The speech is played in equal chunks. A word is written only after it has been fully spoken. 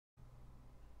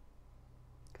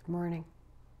Good morning.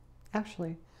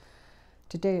 Actually,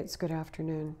 today it's good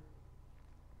afternoon.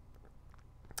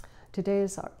 Today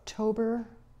is October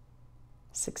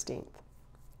 16th,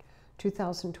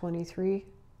 2023,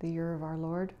 the year of our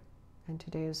Lord, and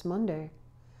today is Monday.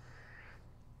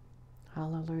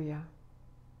 Hallelujah.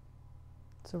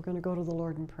 So we're going to go to the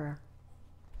Lord in prayer.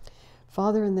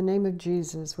 Father, in the name of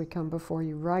Jesus, we come before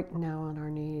you right now on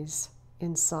our knees,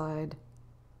 inside.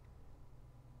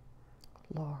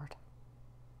 Lord,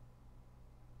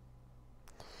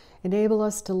 enable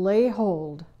us to lay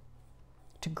hold,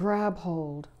 to grab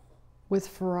hold with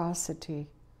ferocity,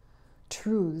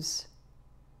 truths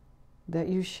that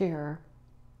you share,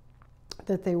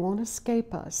 that they won't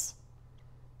escape us,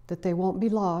 that they won't be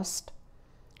lost,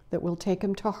 that we'll take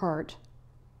them to heart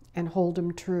and hold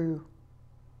them true.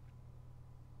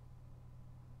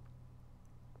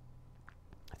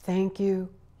 Thank you,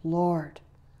 Lord,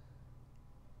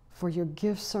 for your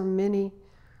gifts are many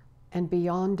and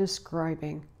beyond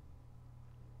describing.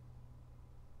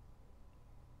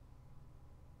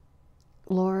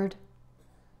 Lord,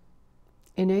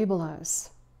 enable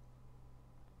us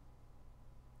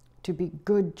to be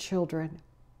good children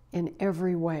in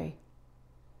every way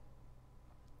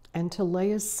and to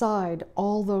lay aside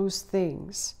all those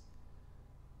things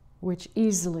which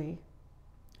easily,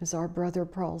 as our brother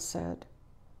Paul said,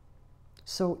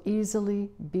 so easily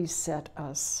beset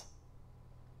us.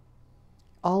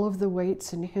 All of the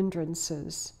weights and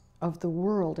hindrances of the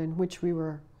world in which we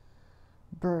were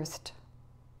birthed.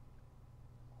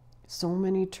 So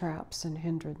many traps and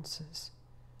hindrances.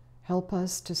 Help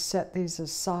us to set these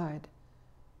aside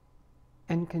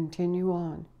and continue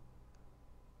on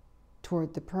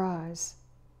toward the prize,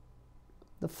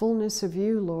 the fullness of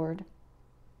you, Lord,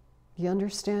 the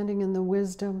understanding and the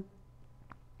wisdom.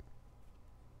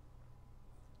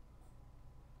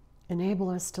 Enable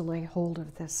us to lay hold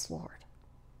of this, Lord,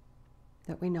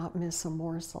 that we not miss a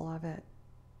morsel of it.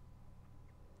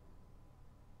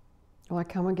 Oh, I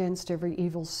come against every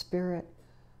evil spirit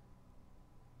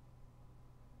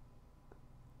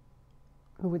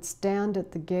who would stand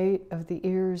at the gate of the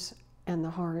ears and the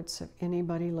hearts of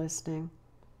anybody listening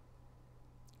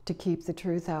to keep the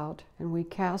truth out. And we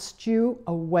cast you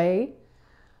away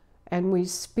and we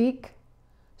speak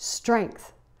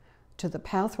strength to the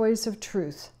pathways of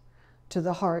truth, to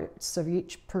the hearts of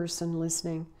each person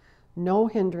listening. No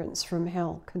hindrance from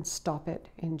hell can stop it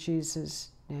in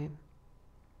Jesus' name.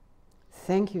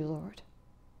 Thank you, Lord.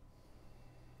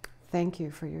 Thank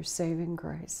you for your saving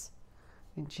grace.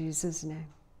 In Jesus' name,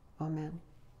 amen.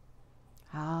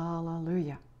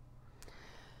 Hallelujah.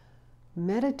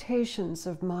 Meditations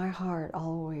of my heart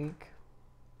all week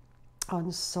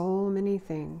on so many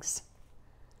things.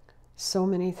 So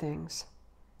many things.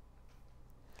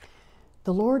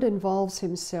 The Lord involves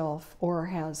himself, or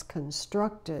has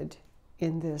constructed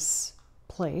in this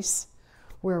place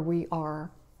where we are,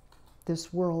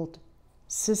 this world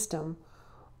system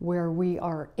where we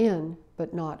are in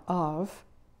but not of,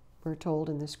 we're told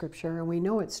in the scripture, and we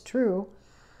know it's true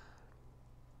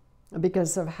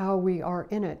because of how we are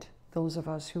in it, those of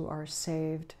us who are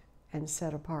saved and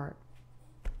set apart.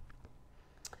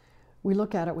 We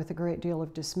look at it with a great deal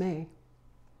of dismay,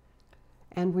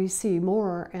 and we see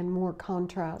more and more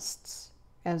contrasts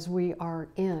as we are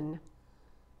in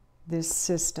this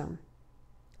system.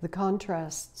 The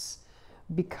contrasts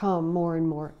become more and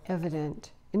more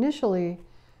evident. Initially,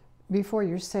 before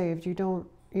you're saved, you don't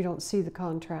see the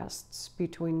contrasts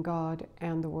between God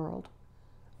and the world,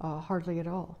 hardly at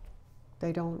all.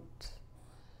 They don't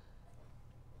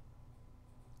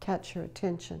catch your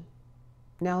attention.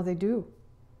 Now they do.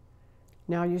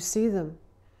 Now you see them.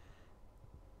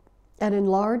 And in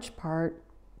large part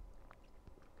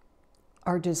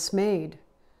are dismayed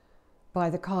by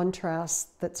the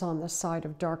contrast that's on the side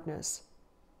of darkness.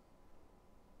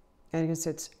 And because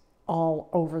it's all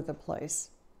over the place.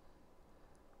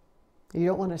 You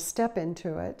don't want to step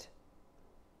into it.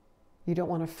 You don't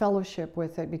want to fellowship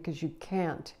with it because you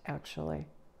can't actually.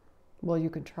 Well, you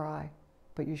can try,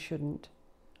 but you shouldn't.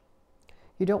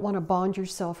 You don't want to bond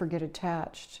yourself or get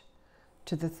attached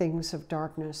to the things of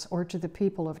darkness or to the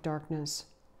people of darkness.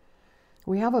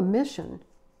 We have a mission,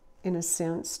 in a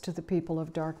sense, to the people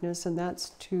of darkness, and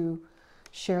that's to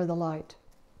share the light.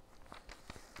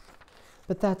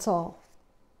 But that's all.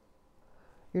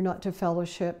 You're not to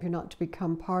fellowship, you're not to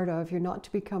become part of, you're not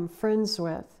to become friends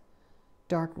with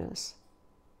darkness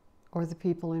or the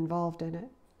people involved in it.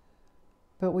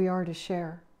 But we are to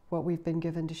share what we've been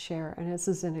given to share. And this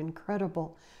is an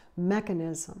incredible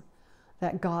mechanism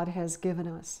that God has given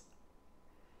us.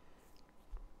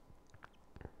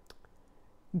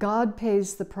 God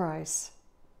pays the price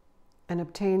and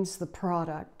obtains the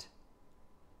product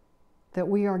that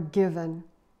we are given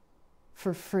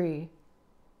for free,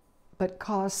 but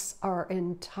costs our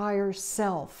entire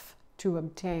self to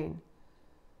obtain.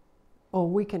 Oh,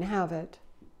 we can have it,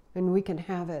 and we can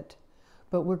have it,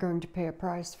 but we're going to pay a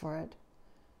price for it.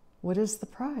 What is the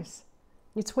price?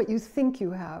 It's what you think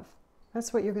you have.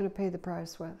 That's what you're going to pay the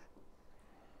price with.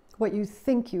 What you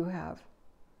think you have.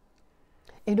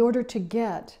 In order to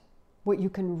get what you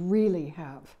can really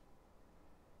have.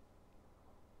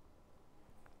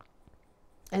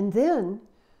 And then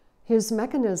his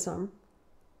mechanism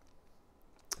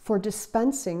for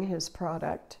dispensing his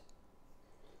product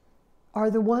are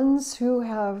the ones who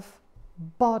have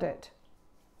bought it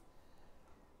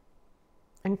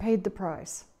and paid the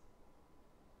price.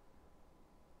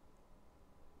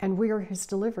 And we are his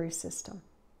delivery system.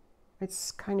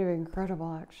 It's kind of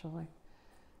incredible, actually.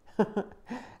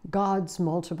 God's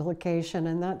multiplication,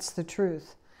 and that's the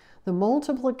truth. The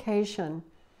multiplication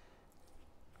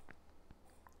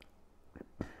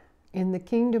in the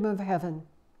kingdom of heaven,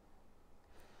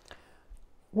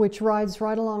 which rides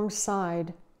right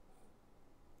alongside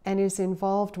and is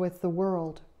involved with the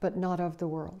world, but not of the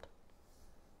world.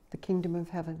 The kingdom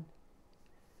of heaven.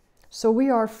 So we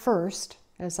are first,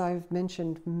 as I've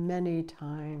mentioned many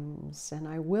times, and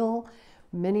I will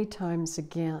many times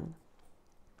again.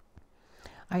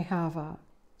 I have a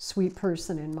sweet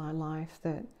person in my life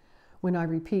that when I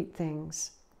repeat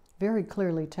things very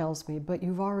clearly tells me, but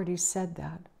you've already said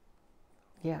that.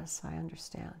 Yes, I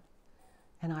understand.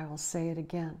 And I will say it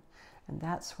again. And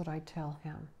that's what I tell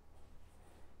him.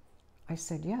 I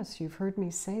said, yes, you've heard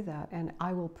me say that, and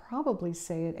I will probably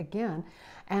say it again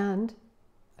and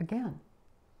again.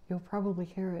 You'll probably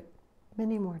hear it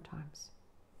many more times.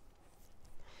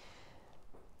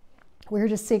 We're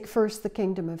to seek first the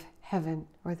kingdom of heaven,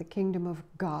 or the kingdom of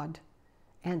God,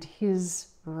 and his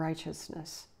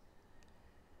righteousness.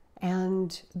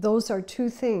 And those are two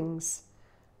things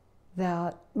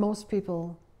that most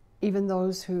people, even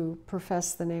those who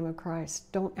profess the name of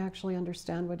Christ, don't actually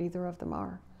understand what either of them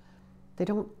are. They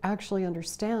don't actually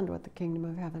understand what the kingdom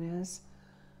of heaven is.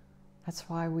 That's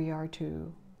why we are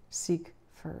to seek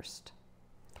first.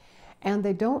 And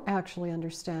they don't actually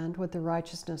understand what the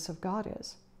righteousness of God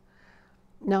is.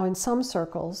 Now, in some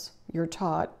circles, you're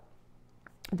taught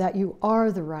that you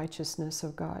are the righteousness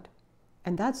of God.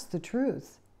 And that's the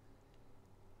truth.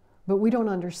 But we don't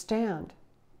understand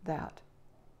that.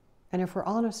 And if we're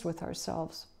honest with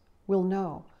ourselves, we'll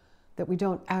know that we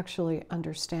don't actually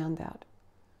understand that.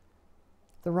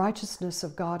 The righteousness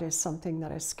of God is something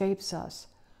that escapes us.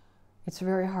 It's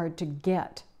very hard to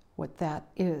get what that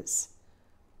is.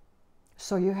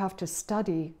 So you have to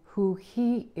study who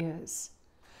he is.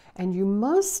 And you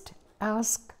must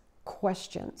ask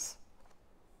questions.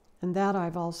 And that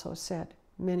I've also said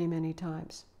many, many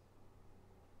times.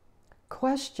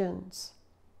 Questions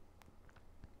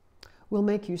will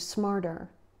make you smarter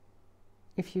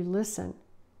if you listen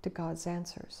to God's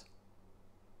answers.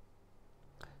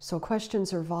 So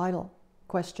questions are vital.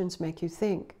 Questions make you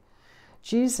think.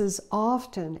 Jesus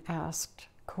often asked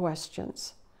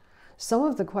questions. Some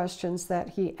of the questions that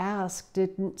he asked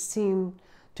didn't seem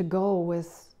to go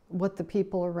with what the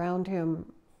people around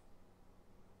him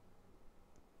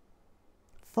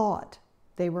thought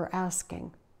they were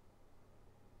asking.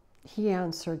 He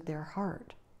answered their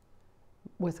heart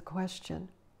with a question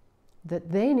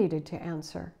that they needed to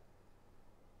answer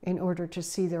in order to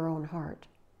see their own heart.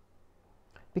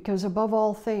 Because above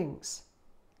all things,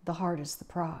 the heart is the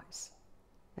prize,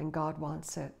 and God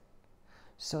wants it.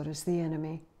 So does the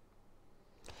enemy.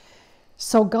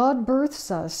 So God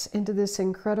births us into this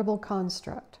incredible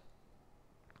construct.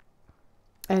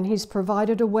 And he's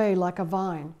provided a way like a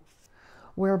vine,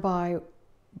 whereby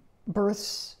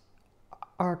births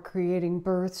are creating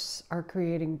births, are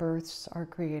creating births, are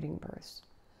creating births.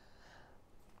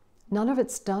 None of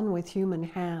it's done with human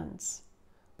hands,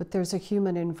 but there's a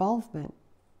human involvement.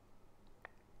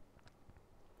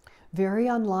 Very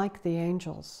unlike the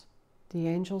angels. The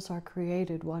angels are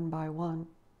created one by one.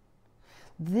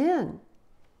 Then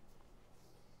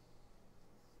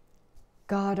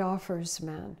God offers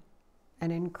man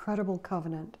an incredible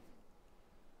covenant,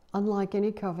 unlike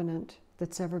any covenant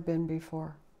that's ever been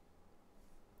before.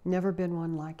 Never been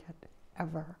one like it,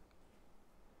 ever.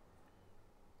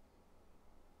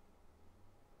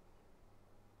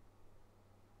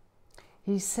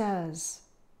 He says,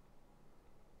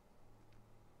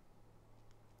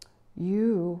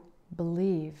 you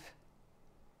believe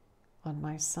on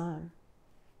my Son,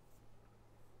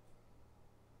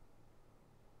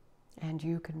 and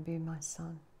you can be my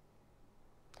son.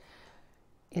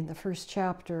 In the first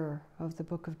chapter of the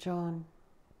book of John,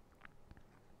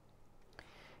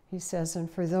 He says, and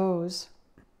for those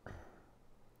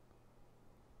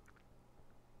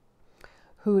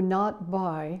who not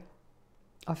by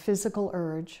a physical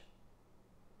urge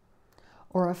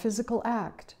or a physical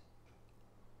act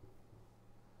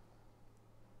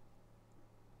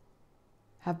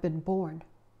have been born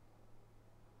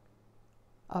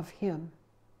of him.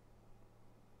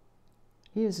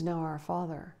 He is now our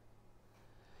Father.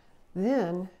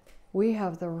 Then we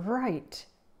have the right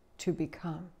to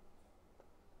become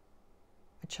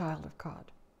a child of God.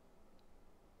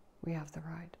 We have the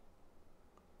right.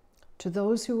 To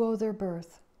those who owe their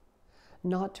birth,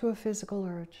 not to a physical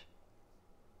urge,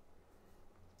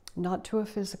 not to a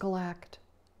physical act.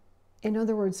 In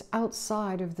other words,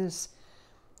 outside of this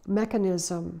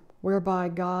mechanism whereby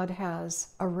God has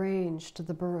arranged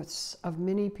the births of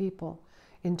many people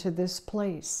into this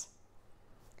place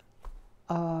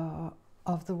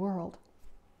of the world.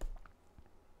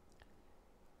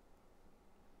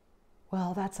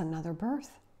 Well, that's another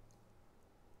birth.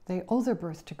 They owe their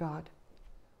birth to God.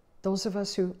 Those of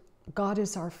us who, God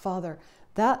is our Father,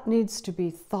 that needs to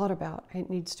be thought about. It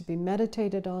needs to be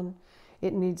meditated on.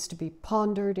 It needs to be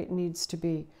pondered. It needs to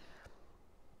be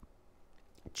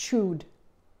chewed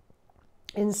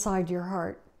inside your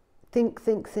heart. Think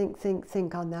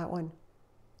on that one.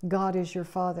 God is your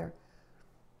Father.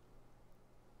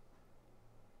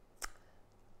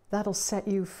 That'll set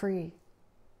you free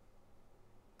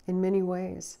in many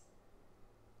ways.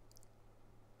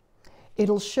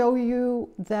 It'll show you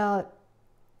that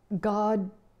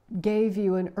God gave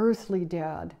you an earthly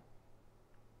dad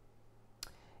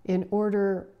in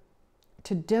order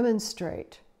to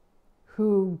demonstrate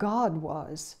who God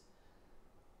was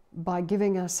by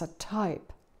giving us a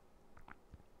type.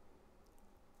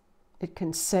 It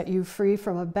can set you free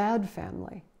from a bad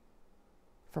family,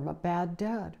 from a bad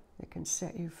dad. It can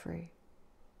set you free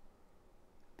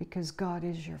because God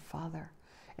is your Father,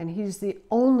 and He's the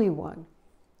only one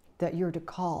that you're to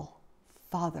call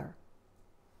Father.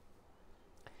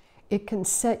 It can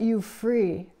set you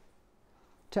free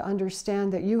to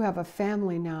understand that you have a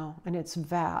family now, and it's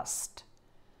vast,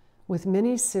 with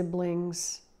many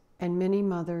siblings and many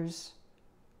mothers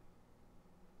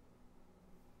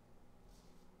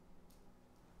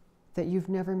that you've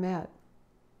never met.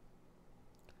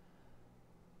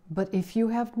 But if you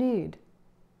have need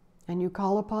and you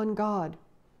call upon God,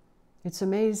 it's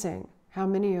amazing how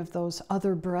many of those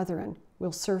other brethren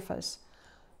will surface.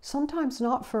 Sometimes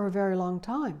not for a very long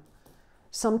time.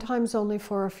 Sometimes only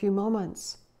for a few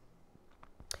moments.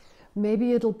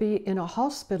 Maybe it'll be in a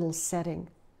hospital setting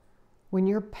when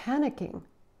you're panicking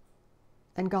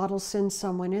and God will send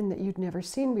someone in that you'd never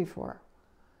seen before.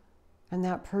 And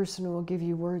that person will give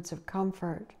you words of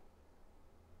comfort.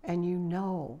 And you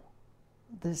know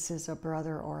this is a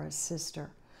brother or a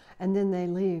sister. And then they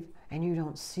leave and you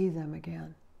don't see them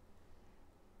again.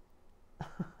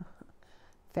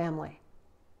 Family.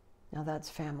 Now that's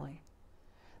family.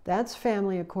 That's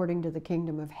family according to the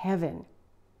kingdom of heaven.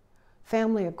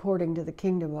 Family according to the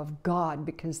kingdom of God,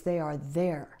 because they are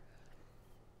there.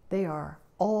 They are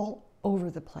all over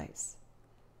the place.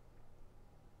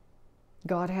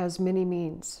 God has many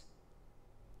means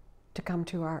to come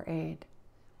to our aid.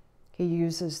 He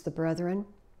uses the brethren,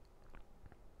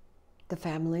 the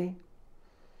family.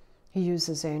 He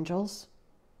uses angels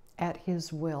at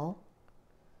His will,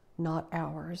 not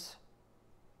ours.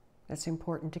 That's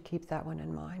important to keep that one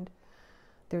in mind.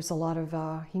 There's a lot of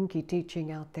hinky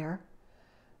teaching out there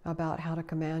about how to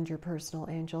command your personal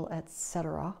angel,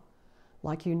 etc.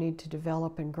 Like you need to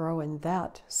develop and grow in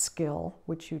that skill,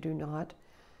 which you do not.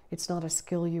 It's not a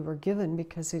skill you were given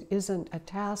because it isn't a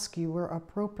task you were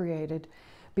appropriated,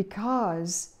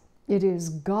 because it is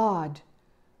God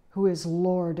who is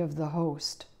Lord of the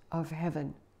host of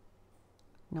heaven,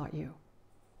 not you.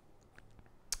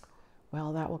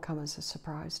 Well, that will come as a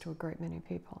surprise to a great many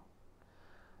people.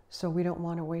 So we don't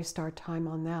want to waste our time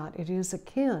on that. It is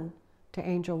akin to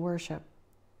angel worship.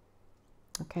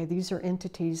 Okay, these are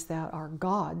entities that are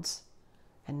God's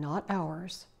and not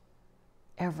ours,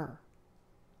 ever.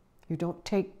 You don't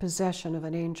take possession of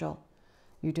an angel.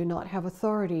 You do not have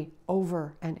authority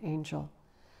over an angel.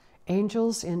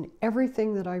 Angels, in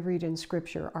everything that I read in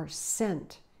Scripture, are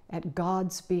sent at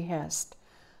God's behest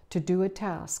to do a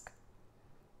task.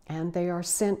 And they are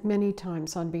sent many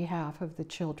times on behalf of the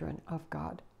children of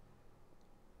God.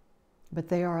 But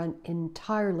they are an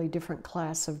entirely different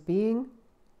class of being,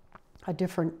 a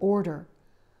different order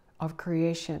of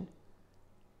creation.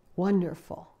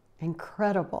 Wonderful,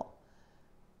 incredible,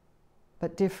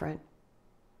 but different.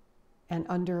 And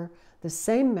under the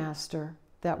same master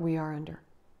that we are under,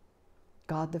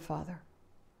 God the Father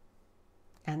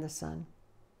and the Son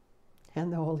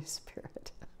and the Holy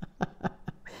Spirit.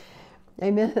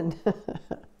 Amen.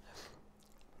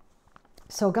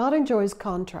 So God enjoys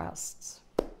contrasts.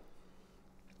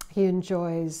 He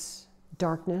enjoys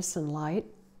darkness and light,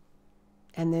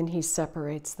 and then he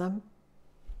separates them.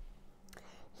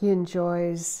 He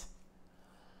enjoys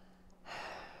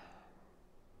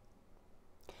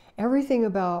everything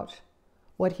about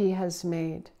what he has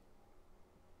made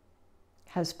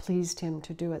has pleased him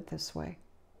to do it this way.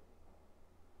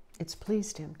 It's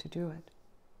pleased him to do it.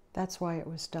 That's why it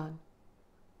was done.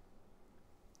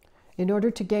 In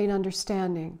order to gain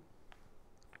understanding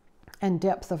and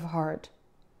depth of heart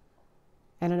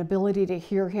and an ability to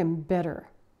hear him better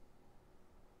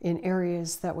in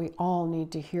areas that we all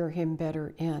need to hear him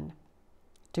better in,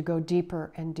 to go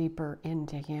deeper and deeper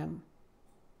into him,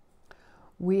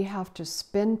 we have to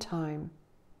spend time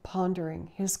pondering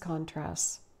his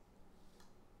contrasts,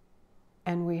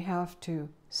 and we have to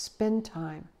spend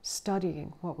time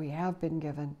studying what we have been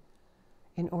given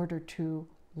in order to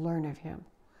learn of him.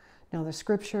 Now, the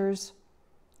scriptures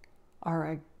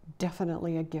are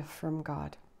definitely a gift from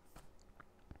God,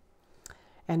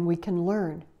 and we can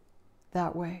learn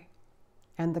that way.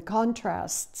 And the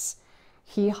contrasts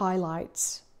he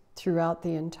highlights throughout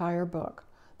the entire book,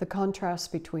 the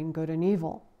contrast between good and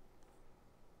evil,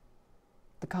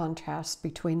 the contrast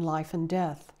between life and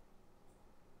death.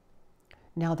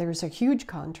 Now, there's a huge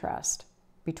contrast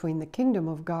between the kingdom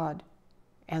of God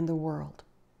and the world.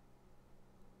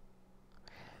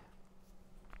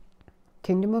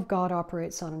 Kingdom of God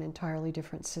operates on an entirely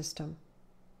different system.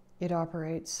 It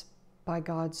operates by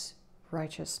God's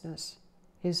righteousness,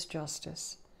 his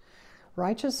justice.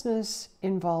 Righteousness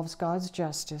involves God's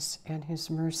justice and his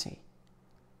mercy.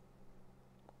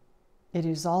 It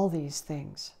is all these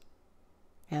things.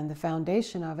 And the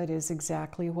foundation of it is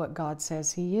exactly what God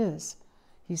says he is.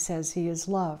 He says he is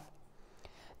love.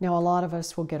 Now, a lot of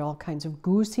us will get all kinds of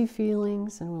goosey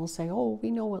feelings and we'll say, oh, we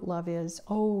know what love is.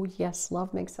 Oh, yes,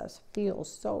 love makes us feel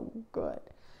so good.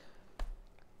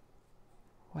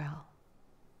 Well,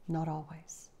 not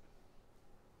always.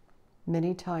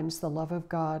 Many times the love of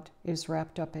God is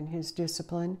wrapped up in his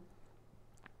discipline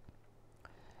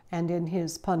and in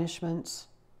his punishments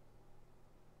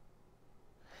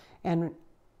and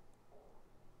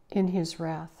in his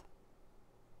wrath.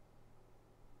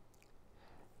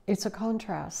 It's a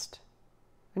contrast,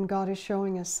 and God is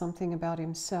showing us something about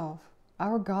himself.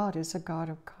 Our God is a God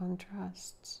of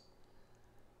contrasts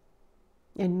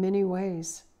in many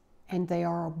ways, and they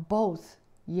are both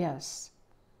yes.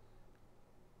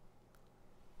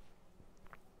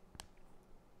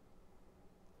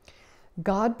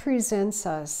 God presents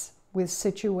us with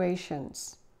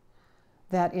situations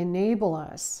that enable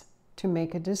us to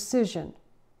make a decision,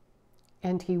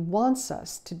 and he wants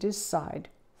us to decide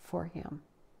for him.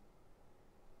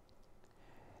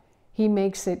 He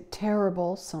makes it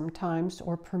terrible sometimes,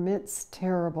 or permits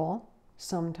terrible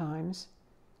sometimes,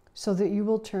 so that you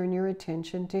will turn your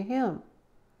attention to him.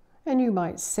 And you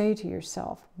might say to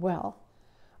yourself, well,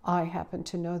 I happen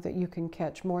to know that you can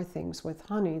catch more things with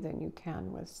honey than you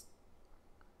can with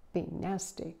being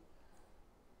nasty.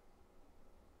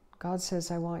 God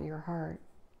says, I want your heart.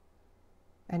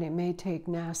 And it may take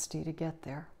nasty to get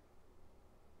there.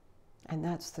 And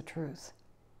that's the truth.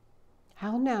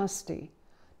 How nasty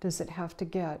does it have to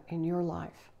get in your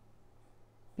life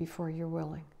before you're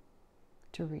willing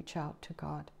to reach out to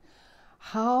God?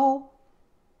 How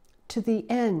to the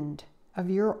end of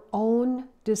your own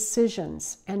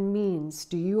decisions and means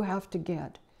do you have to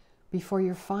get before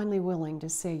you're finally willing to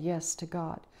say yes to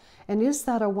God? And is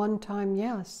that a one-time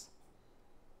yes?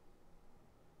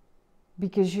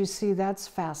 Because you see, that's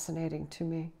fascinating to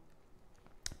me.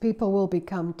 People will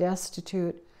become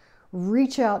destitute,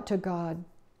 reach out to God,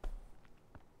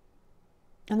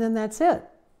 and then that's it.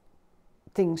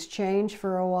 Things change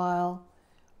for a while,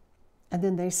 and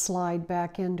then they slide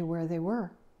back into where they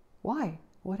were. Why?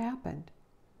 What happened?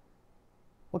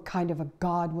 What kind of a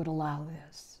God would allow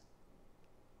this?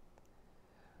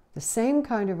 The same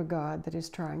kind of a God that is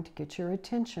trying to get your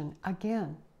attention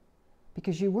again,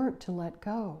 because you weren't to let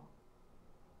go.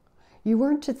 You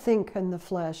weren't to think in the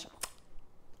flesh,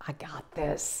 I got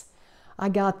this. I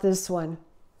got this one.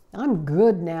 I'm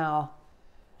good now.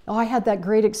 Oh, I had that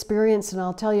great experience, and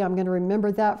I'll tell you, I'm going to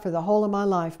remember that for the whole of my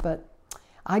life, but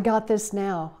I got this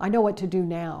now. I know what to do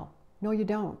now. No, you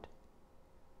don't.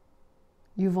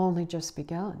 You've only just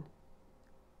begun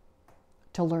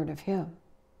to learn of him.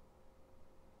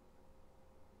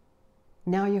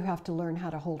 Now you have to learn how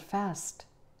to hold fast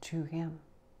to him.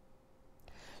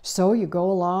 So you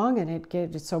go along, and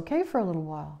it's okay for a little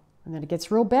while, and then it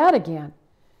gets real bad again.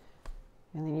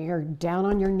 And then you're down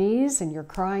on your knees and you're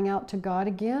crying out to God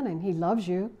again, and He loves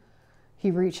you. He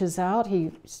reaches out.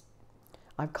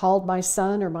 I've called my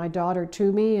son or my daughter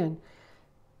to me, and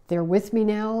they're with me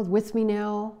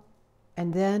now.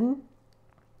 And then,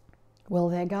 well,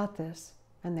 they got this,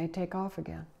 and they take off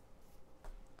again.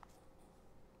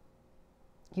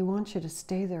 He wants you to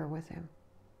stay there with Him.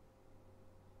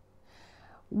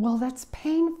 Well, that's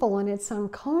painful and it's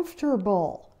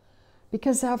uncomfortable,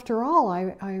 because after all,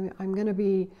 I'm going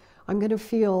to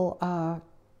feel, I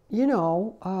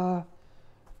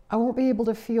won't be able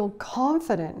to feel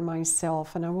confident in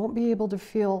myself, and I won't be able to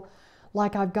feel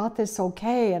like I've got this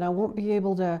okay, and I won't be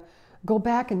able to go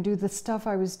back and do the stuff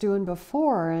I was doing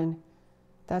before, and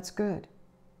that's good.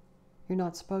 You're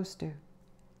not supposed to.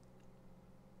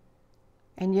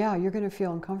 And yeah, you're going to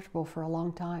feel uncomfortable for a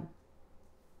long time,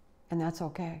 and that's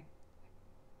okay.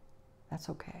 That's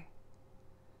okay.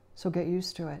 So get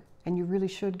used to it, and you really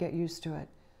should get used to it.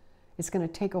 It's going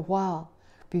to take a while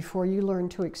before you learn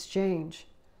to exchange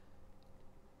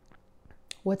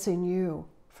what's in you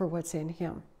for what's in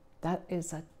Him. That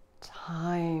is a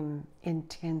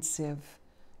time-intensive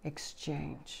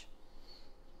exchange.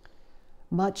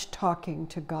 Much talking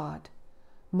to God,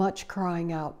 much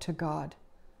crying out to God,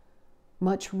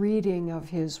 much reading of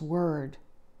His Word.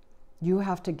 You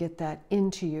have to get that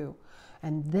into you.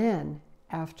 And then,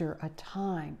 after a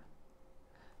time,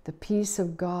 the peace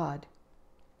of God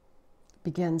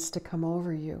begins to come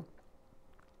over you.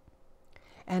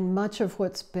 And much of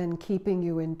what's been keeping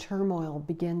you in turmoil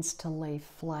begins to lay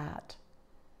flat.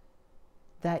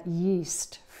 That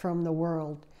yeast from the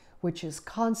world, which is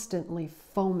constantly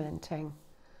fomenting,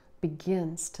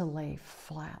 begins to lay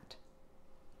flat.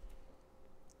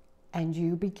 And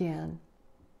you begin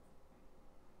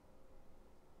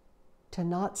to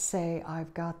not say,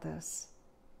 I've got this,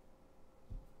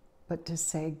 but to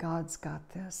say, God's got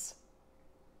this.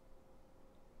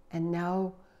 And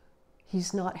now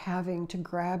He's not having to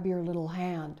grab your little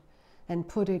hand and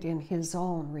put it in His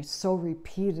own so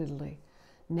repeatedly.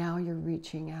 Now you're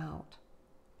reaching out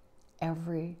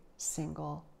every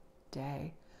single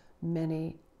day,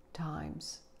 many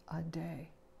times a day.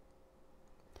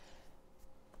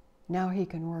 Now He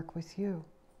can work with you.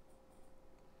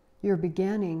 You're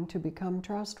beginning to become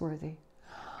trustworthy.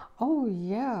 Oh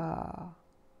yeah,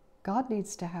 God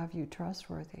needs to have you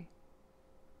trustworthy.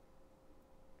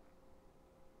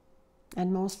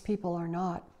 And most people are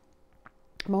not.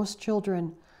 Most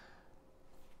children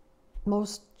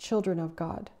of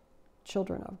God,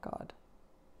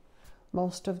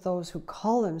 most of those who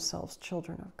call themselves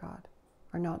children of God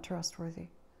are not trustworthy.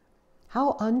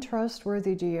 How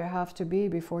untrustworthy do you have to be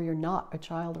before you're not a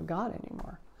child of God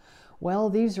anymore? Well,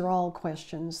 these are all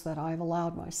questions that I've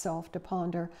allowed myself to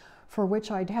ponder, for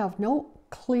which I'd have no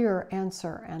clear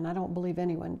answer, and I don't believe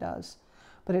anyone does.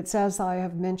 But it's as I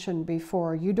have mentioned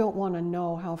before, you don't want to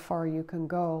know how far you can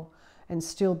go and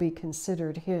still be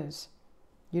considered His.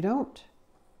 You don't.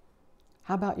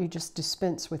 How about you just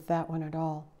dispense with that one at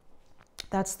all?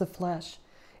 That's the flesh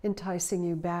enticing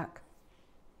you back.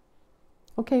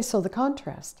 Okay, so the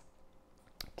contrast.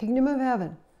 Kingdom of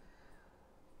heaven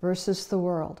versus the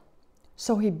world.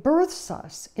 So He births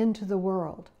us into the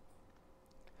world.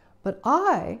 But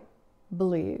I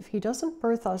believe He doesn't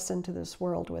birth us into this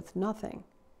world with nothing.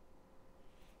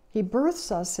 He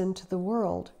births us into the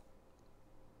world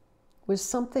with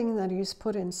something that He's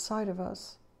put inside of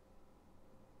us.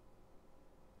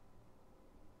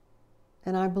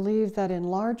 And I believe that in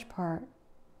large part,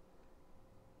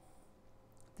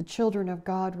 the children of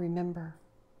God remember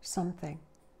something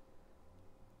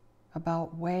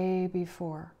about way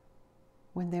before,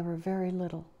 when they were very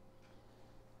little.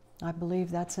 I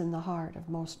believe that's in the heart of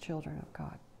most children of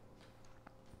God.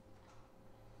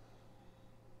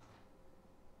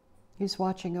 He's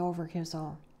watching over His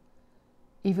own,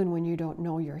 even when you don't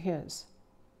know you're His.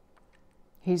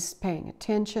 He's paying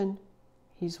attention,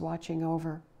 He's watching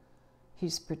over,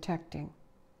 He's protecting.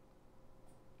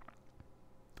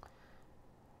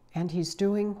 And He's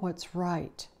doing what's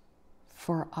right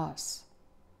for us.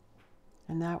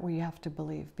 And that we have to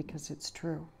believe, because it's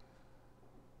true.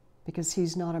 Because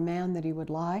He's not a man that He would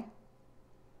lie.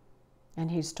 And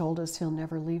He's told us He'll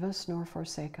never leave us nor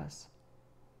forsake us.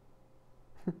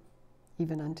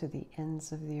 Even unto the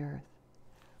ends of the earth.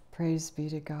 Praise be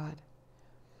to God.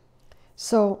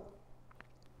 So,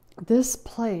 this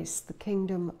place, the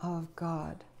kingdom of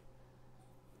God.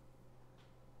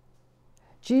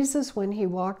 Jesus, when He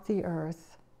walked the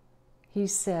earth, He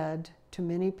said to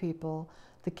many people,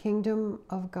 the kingdom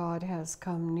of God has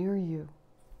come near you.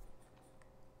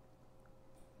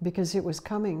 Because it was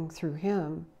coming through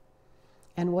Him,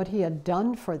 and what He had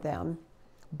done for them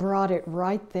brought it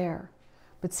right there.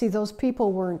 But see, those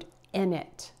people weren't in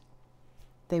it.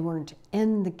 They weren't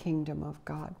in the kingdom of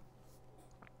God.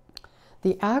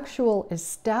 The actual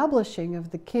establishing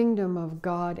of the kingdom of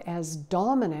God as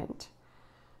dominant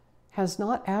has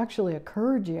not actually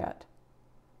occurred yet.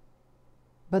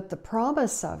 But the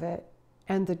promise of it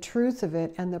and the truth of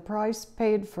it and the price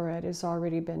paid for it has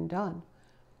already been done.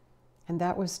 And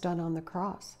that was done on the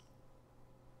cross.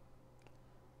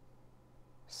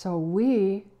 So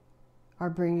we are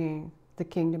bringing the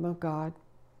kingdom of God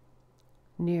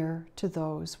near to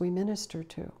those we minister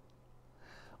to.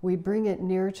 We bring it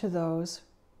near to those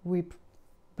we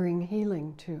bring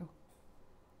healing to.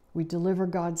 We deliver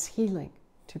God's healing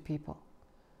to people.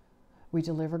 We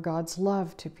deliver God's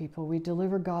love to people. We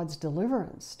deliver God's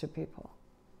deliverance to people.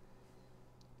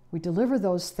 We deliver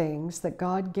those things that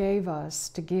God gave us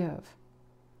to give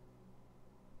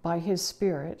by His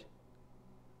Spirit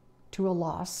to a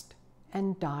lost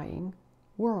and dying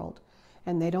world.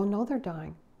 And they don't know they're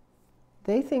dying.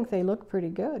 They think they look pretty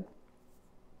good.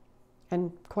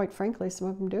 And quite frankly, some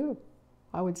of them do,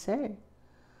 I would say.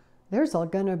 There's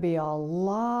going to be a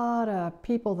lot of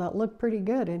people that look pretty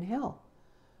good in hell.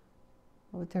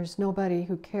 But there's nobody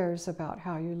who cares about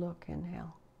how you look in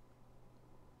hell.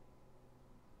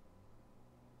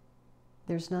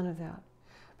 There's none of that.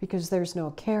 Because there's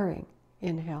no caring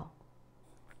in hell.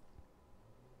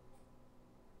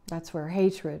 That's where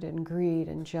hatred and greed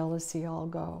and jealousy all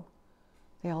go.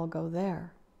 They all go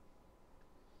there.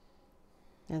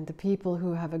 And the people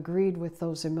who have agreed with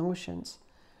those emotions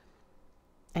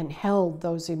and held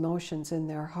those emotions in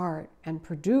their heart and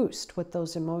produced what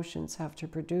those emotions have to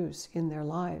produce in their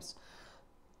lives,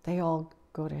 they all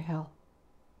go to hell.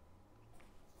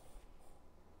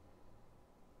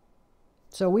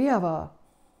 So we have a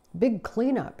big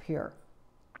cleanup here.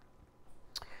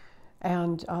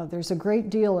 And there's a great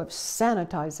deal of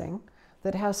sanitizing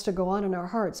that has to go on in our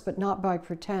hearts, but not by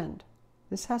pretend.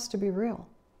 This has to be real.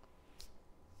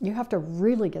 You have to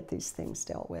really get these things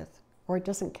dealt with, or it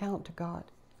doesn't count to God.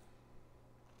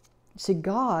 See,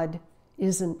 God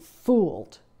isn't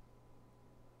fooled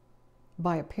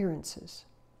by appearances.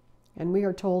 And we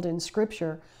are told in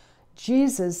Scripture,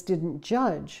 Jesus didn't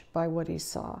judge by what he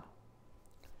saw.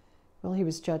 Well, he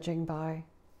was judging by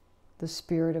the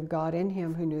Spirit of God in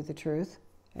him who knew the truth,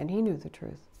 and he knew the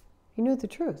truth. He knew the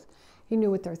truth. He knew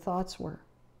what their thoughts were.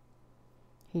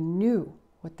 He knew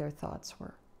what their thoughts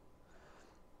were.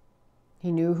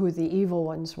 He knew who the evil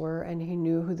ones were, and he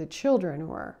knew who the children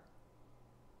were.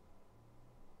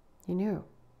 He knew.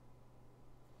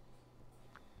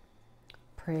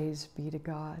 Praise be to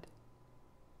God.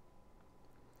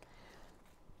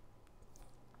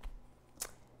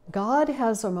 God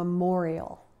has a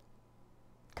memorial,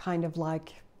 kind of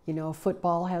like,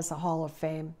 football has a Hall of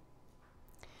Fame.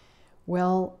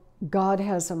 Well, God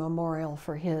has a memorial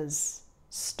for his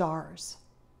stars.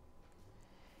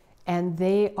 And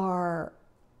they are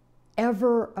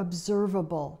ever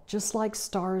observable, just like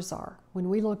stars are. When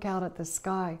we look out at the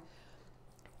sky,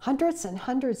 hundreds and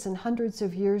hundreds and hundreds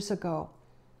of years ago,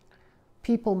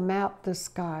 people mapped the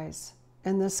skies.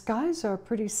 And the skies are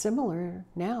pretty similar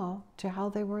now to how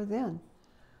they were then.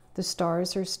 The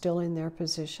stars are still in their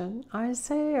position. I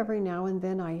say every now and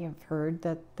then I have heard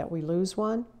that we lose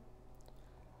one.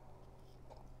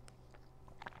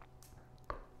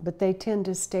 But they tend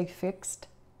to stay fixed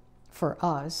for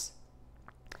us.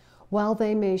 While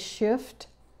they may shift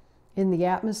in the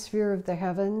atmosphere of the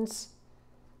heavens,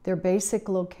 their basic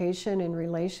location in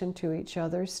relation to each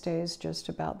other stays just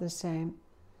about the same.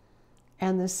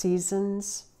 And the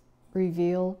seasons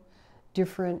reveal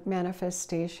different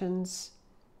manifestations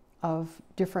of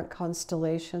different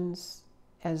constellations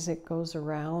as it goes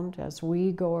around, as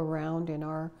we go around in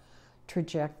our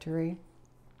trajectory.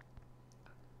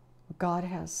 God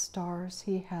has stars.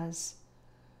 He has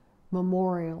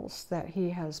memorials that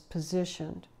he has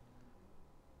positioned.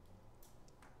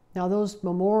 Now, those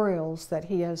memorials that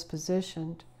he has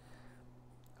positioned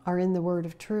are in the Word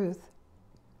of Truth,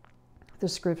 the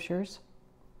Scriptures.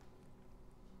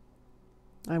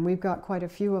 And we've got quite a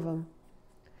few of them.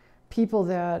 People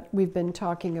that we've been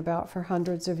talking about for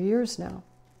hundreds of years now.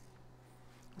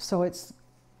 So it's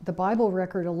the Bible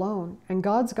record alone. And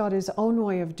God's got his own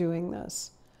way of doing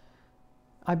this.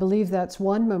 I believe that's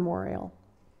one memorial,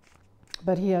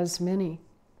 but he has many.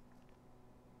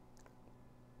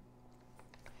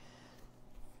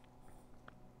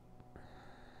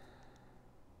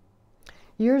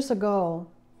 Years ago,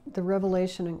 the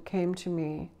revelation came to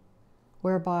me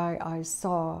whereby I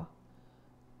saw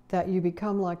that you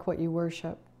become like what you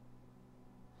worship.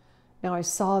 Now I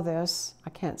saw this. I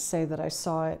can't say that I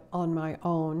saw it on my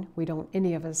own. We don't,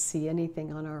 any of us see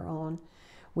anything on our own.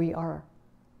 We are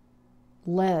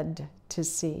led to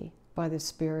see by the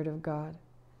Spirit of God.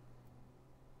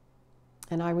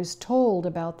 And I was told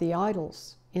about the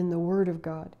idols in the Word of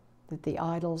God, that the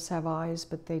idols have eyes,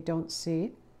 but they don't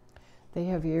see. They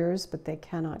have ears, but they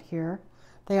cannot hear.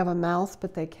 They have a mouth,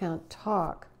 but they can't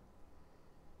talk.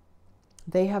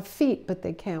 They have feet, but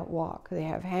they can't walk. They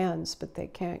have hands, but they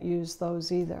can't use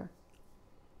those either.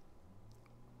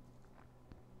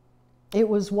 It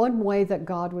was one way that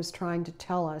God was trying to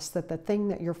tell us that the thing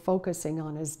that you're focusing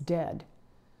on is dead.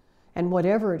 And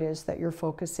whatever it is that you're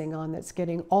focusing on that's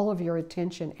getting all of your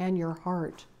attention and your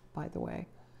heart, by the way,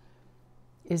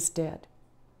 is dead.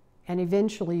 And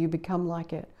eventually you become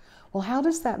like it. Well, how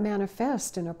does that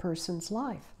manifest in a person's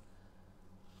life?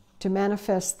 To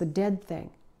manifest the dead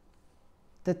thing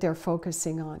that they're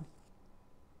focusing on.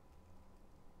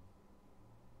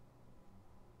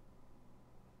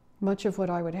 Much of what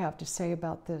I would have to say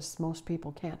about this, most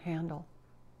people can't handle.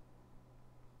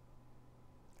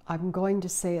 I'm going to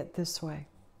say it this way.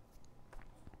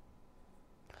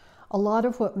 A lot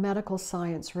of what medical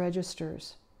science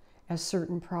registers as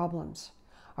certain problems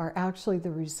are actually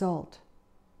the result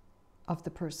of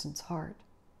the person's heart.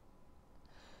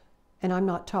 And I'm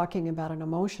not talking about an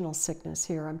emotional sickness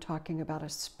here. I'm talking about a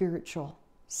spiritual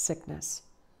sickness,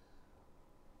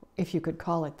 if you could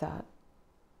call it that.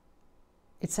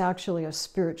 It's actually a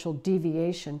spiritual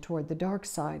deviation toward the dark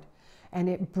side, and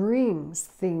it brings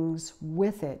things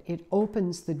with it. It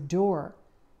opens the door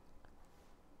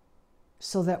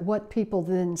so that what people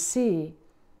then see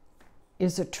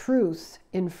is a truth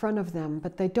in front of them,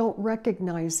 but they don't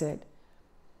recognize it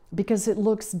because it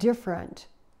looks different,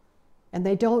 and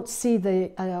they don't see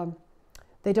the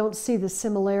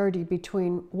similarity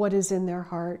between what is in their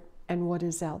heart and what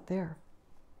is out there.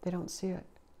 They don't see it.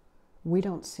 We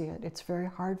don't see it. It's very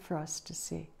hard for us to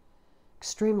see,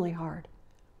 extremely hard.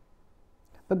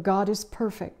 But God is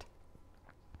perfect,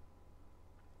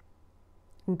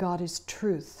 and God is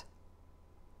truth.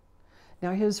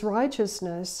 Now, His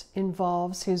righteousness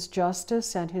involves His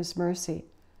justice and His mercy.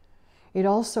 It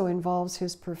also involves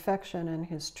His perfection and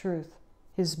His truth,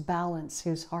 His balance,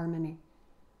 His harmony,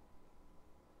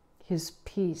 His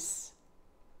peace.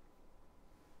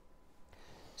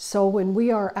 So when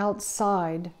we are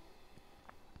outside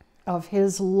of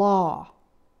His law,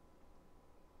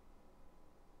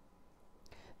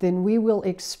 then we will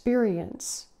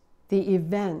experience the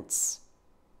events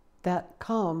that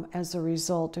come as a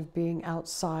result of being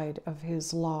outside of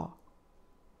His law.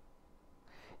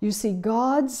 You see,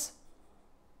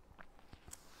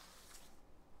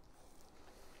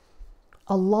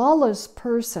 a lawless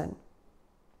person,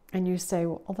 and you say,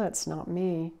 well, that's not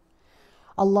me.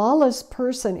 A lawless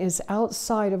person is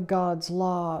outside of God's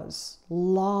laws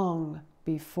long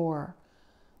before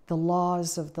the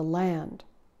laws of the land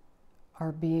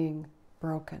are being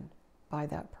broken by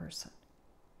that person.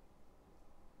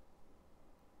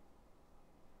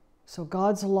 So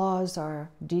God's laws are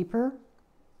deeper.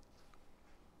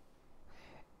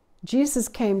 Jesus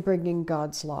came bringing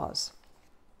God's laws.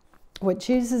 What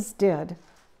Jesus did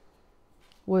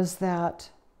was that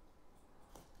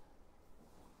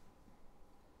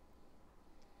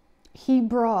He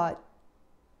brought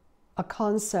a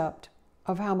concept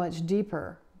of how much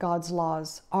deeper God's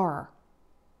laws are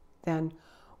than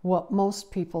what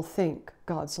most people think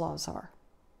God's laws are.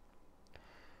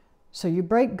 So you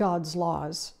break God's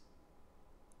laws,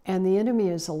 and the enemy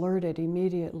is alerted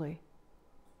immediately,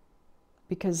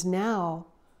 because now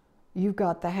you've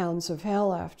got the hounds of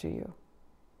hell after you.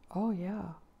 Oh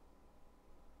yeah,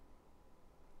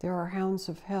 there are hounds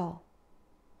of hell.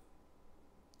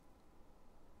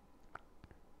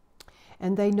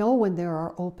 And they know when there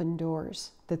are open doors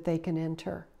that they can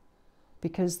enter,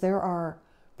 because there are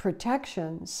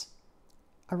protections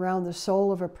around the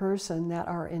soul of a person that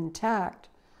are intact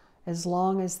as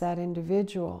long as that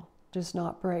individual does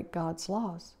not break God's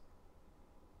laws.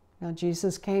 Now,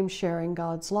 Jesus came sharing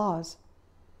God's laws.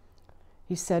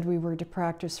 He said we were to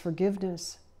practice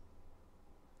forgiveness.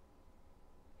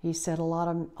 He said a lot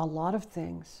of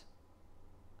things.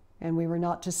 And we were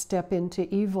not to step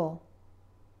into evil.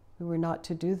 We were not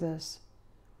to do this.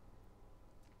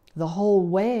 The whole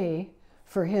way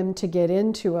for Him to get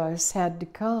into us had to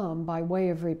come by way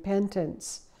of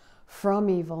repentance from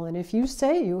evil. And if you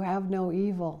say you have no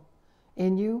evil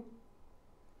in you,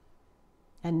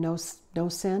 and no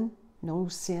sin,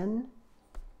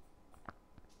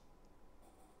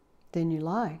 then you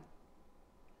lie.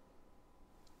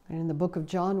 And in the book of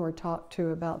John, we're talked to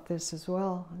about this as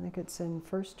well. I think it's in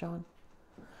 1 John,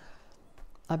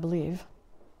 I believe.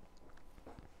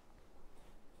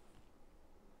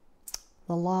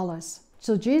 the lawless.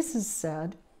 So Jesus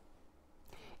said,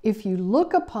 if you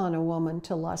look upon a woman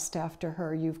to lust after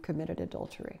her, you've committed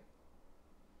adultery.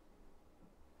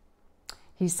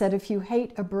 He said, if you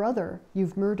hate a brother,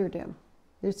 you've murdered him.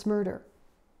 It's murder.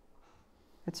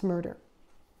 It's murder.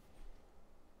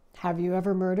 Have you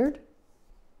ever murdered?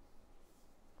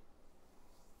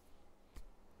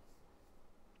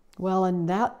 Well, and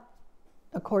that,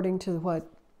 according to what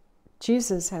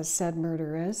Jesus has said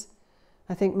murder is,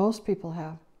 I think most people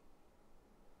have.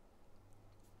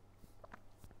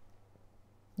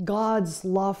 God's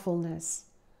lawfulness.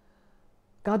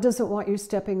 God doesn't want you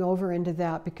stepping over into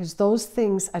that, because those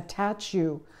things attach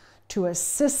you to a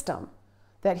system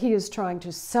that He is trying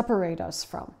to separate us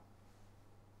from.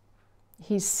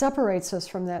 He separates us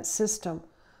from that system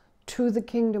to the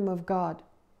kingdom of God.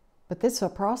 But this is a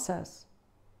process.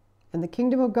 And the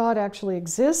kingdom of God actually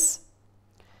exists.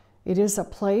 It is a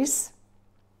place.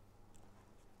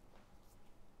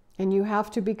 And you have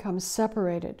to become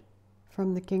separated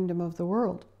from the kingdom of the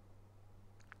world.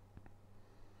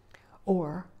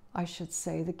 Or, I should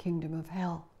say, the kingdom of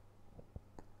hell.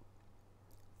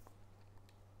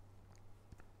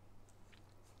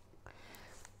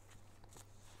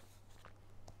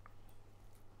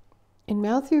 In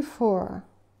Matthew 4,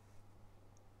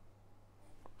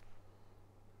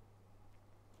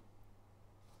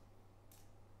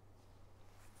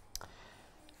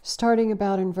 starting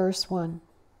about in verse 1.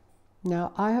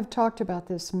 Now, I have talked about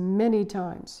this many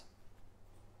times.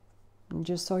 And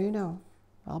just so you know,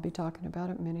 I'll be talking about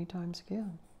it many times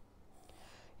again.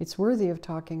 It's worthy of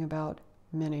talking about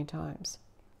many times.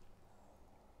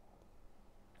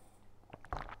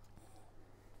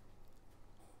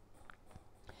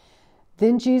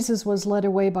 Then Jesus was led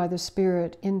away by the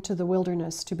Spirit into the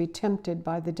wilderness to be tempted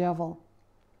by the devil.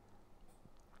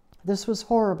 This was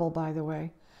horrible, by the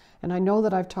way. And I know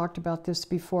that I've talked about this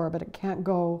before, but it can't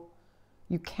go,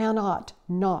 you cannot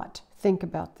not think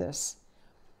about this.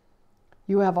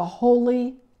 You have a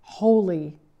holy,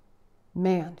 holy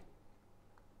man,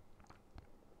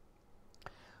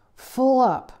 full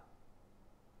up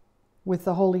with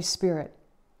the Holy Spirit,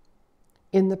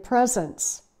 in the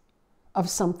presence of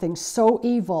something so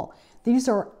evil. These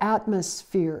are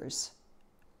atmospheres.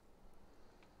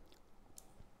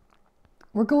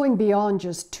 We're going beyond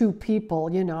just two people,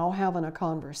 having a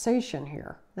conversation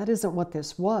here. That isn't what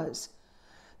this was.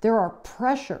 There are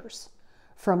pressures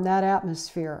from that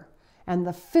atmosphere, and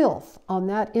the filth on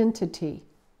that entity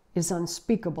is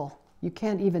unspeakable. You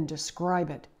can't even describe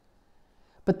it.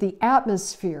 But the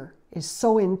atmosphere is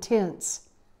so intense,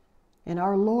 and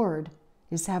our Lord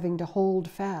is having to hold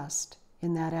fast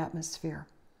in that atmosphere,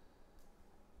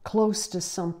 close to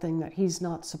something that He's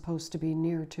not supposed to be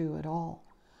near to at all.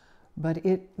 But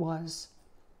it was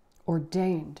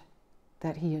ordained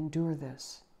that He endure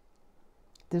this.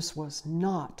 This was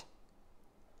not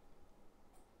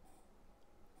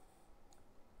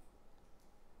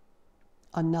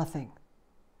a nothing.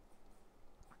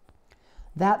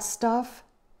 That stuff,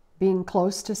 being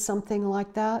close to something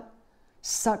like that,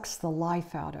 sucks the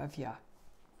life out of you.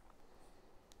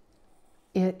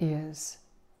 It is.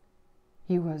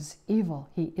 He was evil.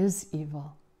 He is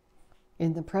evil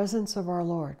in the presence of our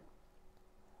Lord.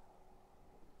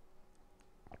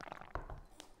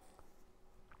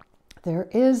 There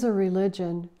is a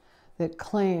religion that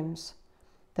claims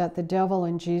that the devil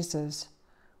and Jesus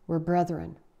were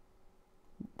brethren.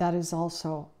 That is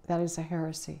a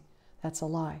heresy. That's a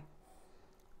lie.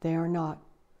 They are not.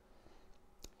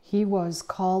 He was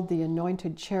called the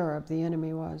anointed cherub, the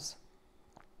enemy was.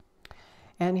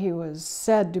 And he was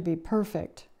said to be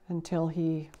perfect until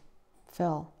he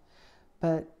fell.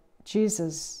 But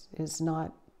Jesus is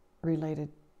not related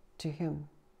to him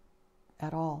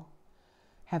at all,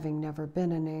 having never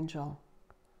been an angel.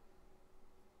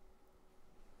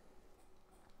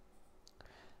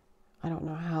 I don't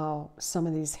know how some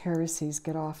of these heresies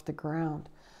get off the ground.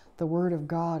 The Word of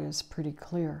God is pretty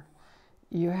clear.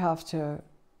 You have to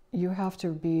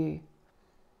be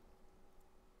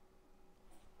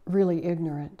really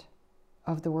ignorant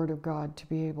of the Word of God to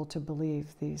be able to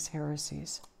believe these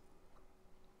heresies.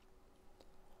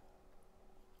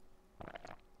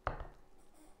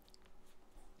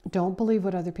 Don't believe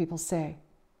what other people say.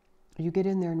 You get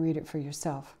in there and read it for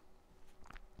yourself.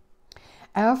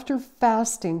 After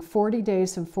fasting 40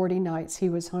 days and 40 nights, he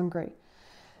was hungry.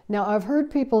 Now, I've heard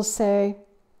people say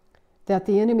that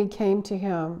the enemy came to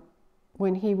him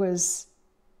when he was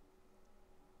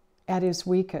at his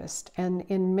weakest, and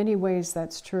in many ways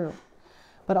that's true.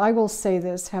 But I will say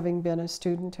this, having been a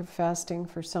student of fasting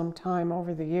for some time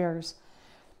over the years,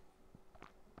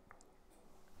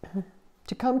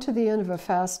 to come to the end of a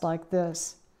fast like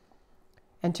this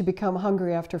and to become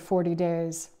hungry after 40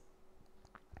 days.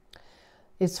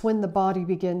 It's when the body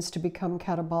begins to become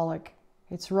catabolic.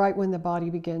 It's right when the body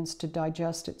begins to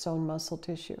digest its own muscle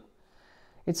tissue.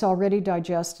 It's already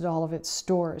digested all of its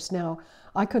stores. Now,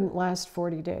 I couldn't last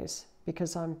 40 days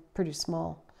because I'm pretty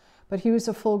small. But he was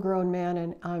a full-grown man,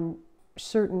 and I'm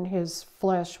certain his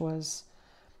flesh was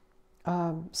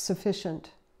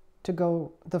sufficient to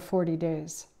go the 40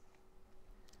 days.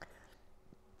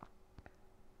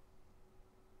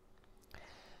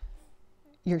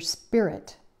 Your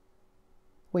spirit,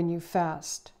 when you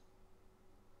fast,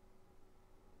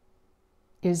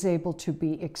 is able to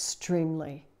be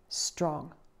extremely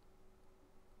strong.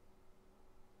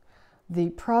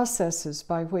 The processes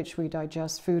by which we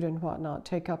digest food and whatnot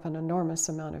take up an enormous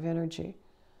amount of energy.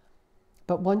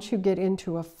 But once you get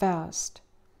into a fast,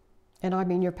 and I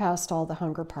mean you're past all the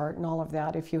hunger part and all of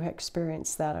that, if you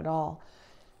experience that at all,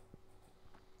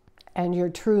 and you're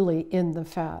truly in the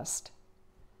fast,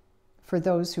 for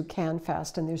those who can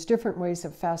fast, and there's different ways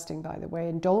of fasting, by the way,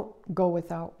 and don't go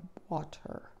without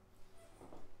water.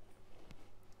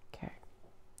 Okay.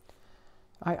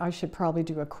 I should probably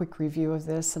do a quick review of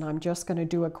this, and I'm just going to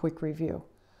do a quick review.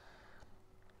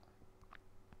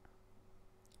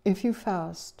 If you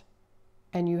fast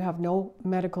and you have no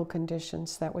medical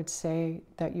conditions that would say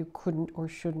that you couldn't or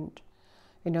shouldn't,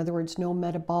 in other words, no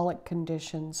metabolic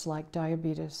conditions like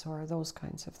diabetes or those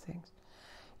kinds of things,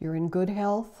 you're in good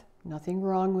health, nothing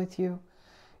wrong with you,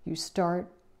 you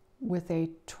start with a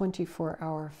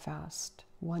 24-hour fast,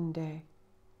 one day.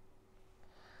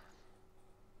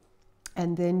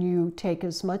 And then you take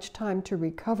as much time to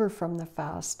recover from the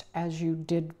fast as you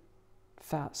did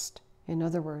fast. In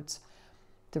other words,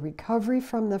 the recovery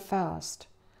from the fast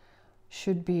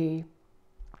should be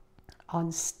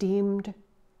on steamed,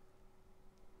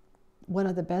 one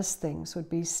of the best things would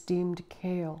be steamed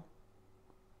kale.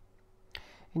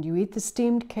 And you eat the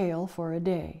steamed kale for a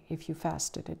day if you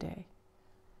fasted a day.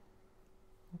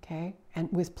 Okay? And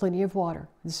with plenty of water.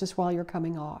 This is while you're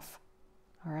coming off.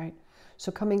 All right? So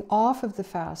coming off of the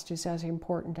fast is as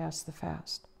important as the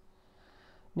fast.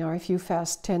 Now, if you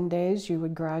fast 10 days, you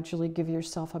would gradually give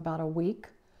yourself about a week,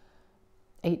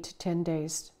 8 to 10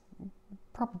 days,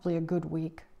 probably a good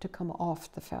week to come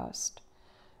off the fast.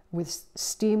 With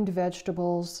steamed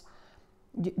vegetables,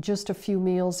 just a few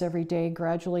meals every day,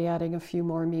 gradually adding a few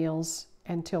more meals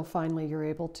until finally you're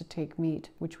able to take meat,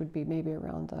 which would be maybe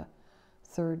around the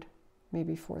 3rd,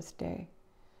 maybe 4th day.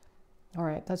 All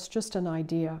right, that's just an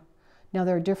idea. Now,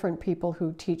 there are different people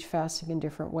who teach fasting in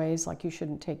different ways, like you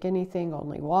shouldn't take anything,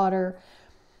 only water.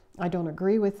 I don't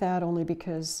agree with that, only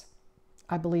because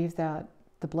I believe that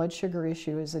the blood sugar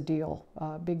issue is a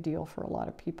big deal for a lot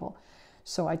of people.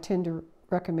 So I tend to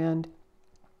recommend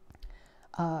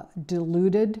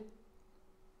diluted,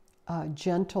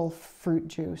 gentle fruit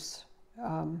juice,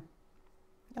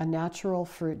 a natural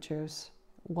fruit juice,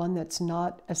 one that's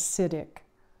not acidic,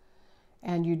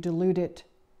 and you dilute it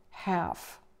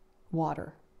half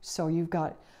water. So you've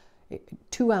got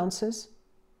 2 ounces.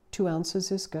 2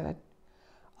 ounces is good.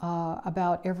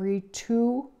 About every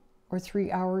 2 or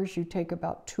 3 hours, you take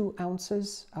about 2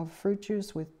 ounces of fruit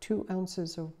juice with 2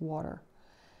 ounces of water.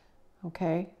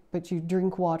 Okay? But you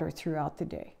drink water throughout the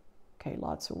day. Okay,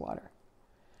 lots of water.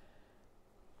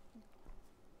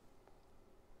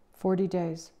 40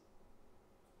 days.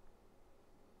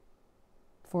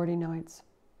 40 nights.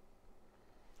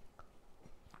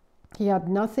 He had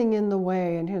nothing in the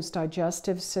way in his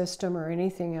digestive system or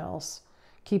anything else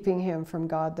keeping him from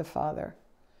God the Father.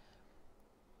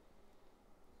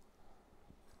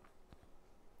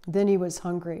 Then he was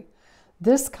hungry.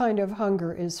 This kind of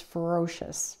hunger is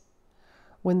ferocious.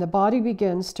 When the body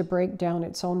begins to break down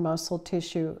its own muscle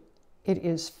tissue, it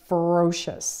is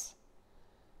ferocious.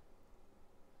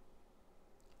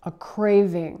 A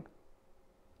craving,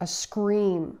 a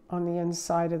scream on the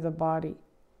inside of the body.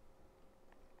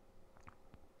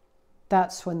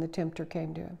 That's when the tempter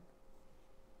came to him.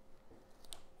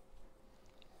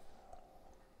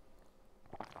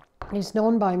 He's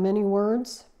known by many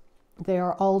words. They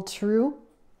are all true.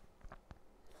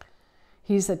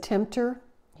 He's a tempter.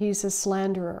 He's a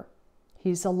slanderer.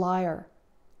 He's a liar.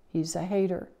 He's a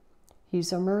hater.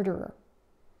 He's a murderer.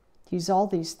 He's all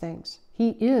these things.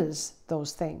 He is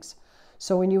those things.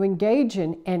 So when you engage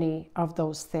in any of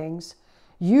those things,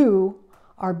 you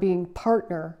are being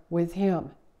partner with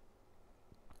him.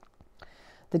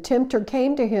 The tempter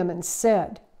came to him and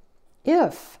said,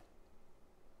 "If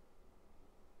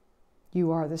you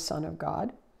are the Son of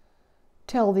God,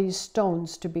 tell these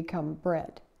stones to become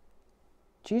bread."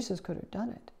 Jesus could have done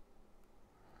it.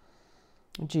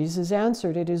 Jesus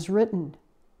answered, "It is written."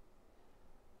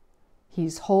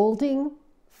 He's holding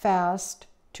fast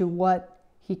to what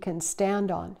he can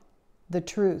stand on, the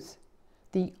truth.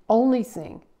 The only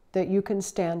thing that you can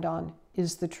stand on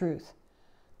is the truth.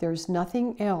 There's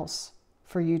nothing else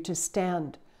for you to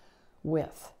stand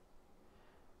with.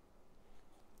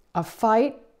 A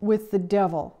fight with the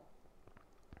devil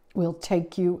will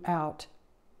take you out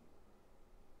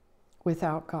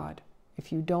without God.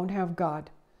 If you don't have God,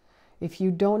 if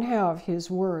you don't have his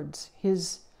words,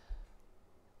 if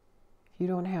you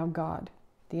don't have God,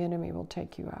 the enemy will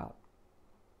take you out.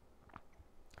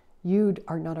 You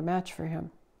are not a match for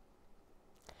him.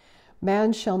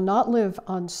 Man shall not live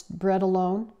on bread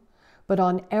alone, but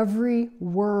on every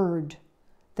word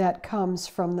that comes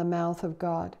from the mouth of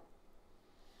God.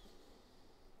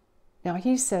 Now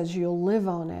he says you'll live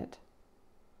on it.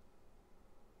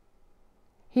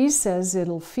 He says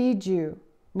it'll feed you,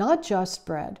 not just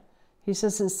bread. He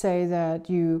doesn't say that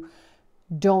you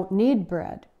don't need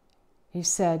bread. He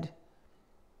said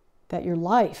that your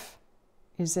life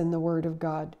is in the Word of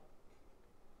God.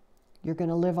 You're going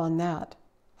to live on that.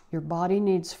 Your body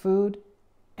needs food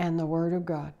and the Word of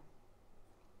God.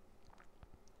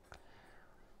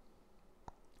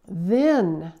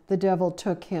 Then the devil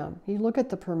took him. You look at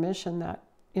the permission that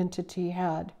entity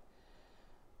had,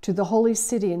 to the holy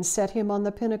city and set him on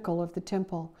the pinnacle of the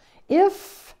temple.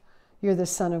 If you're the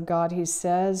Son of God, he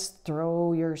says,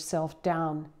 throw yourself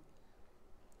down.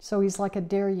 So he's like a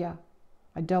dare ya,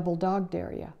 a double dog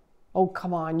dare ya. Oh,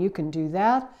 come on, you can do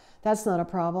that. That's not a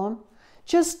problem.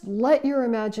 Just let your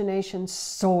imagination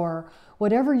soar.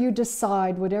 Whatever you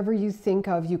decide, whatever you think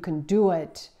of, you can do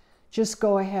it. Just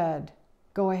go ahead.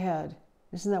 Go ahead.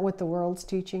 Isn't that what the world's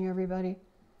teaching everybody?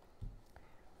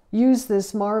 Use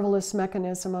this marvelous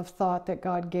mechanism of thought that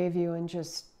God gave you and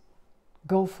just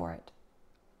go for it.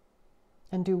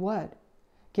 And do what?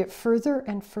 Get further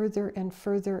and further and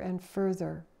further and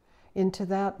further into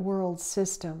that world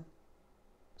system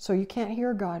so you can't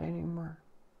hear God anymore.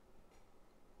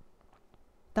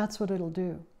 That's what it'll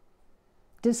do.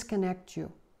 Disconnect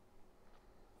you.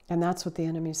 And that's what the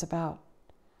enemy's about.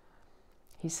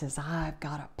 He says, I've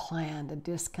got a plan to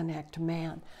disconnect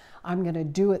man. I'm going to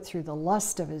do it through the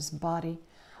lust of his body.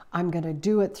 I'm going to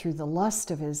do it through the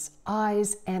lust of his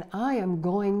eyes. And I am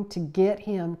going to get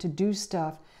him to do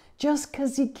stuff just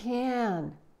because he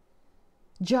can.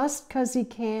 Just because he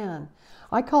can.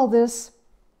 I call this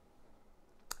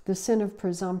the sin of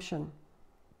presumption.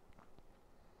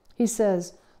 He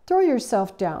says, throw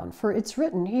yourself down, for it's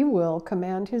written, he will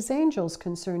command his angels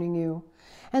concerning you,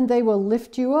 and they will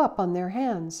lift you up on their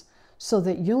hands, so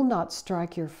that you'll not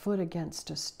strike your foot against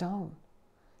a stone.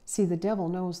 See, the devil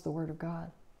knows the Word of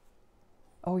God.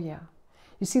 Oh, yeah.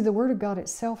 You see, the Word of God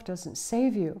itself doesn't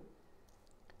save you.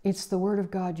 It's the Word of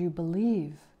God you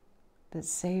believe that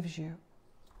saves you.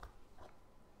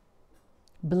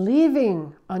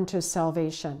 Believing unto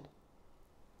salvation.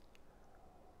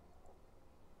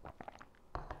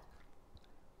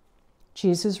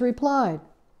 Jesus replied,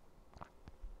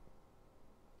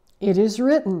 it is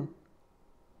written.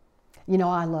 You know,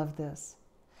 I love this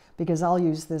because I'll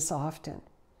use this often.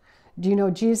 Do you know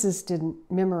Jesus didn't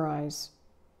memorize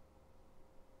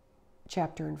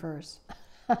chapter and verse?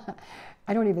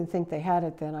 I don't even think they had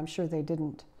it then. I'm sure they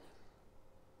didn't.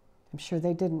 I'm sure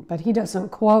they didn't. But he doesn't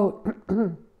quote.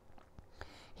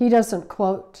 He doesn't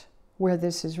quote where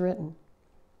this is written.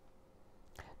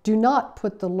 Do not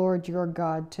put the Lord your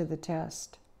God to the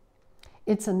test.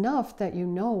 It's enough that you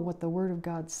know what the Word of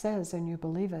God says and you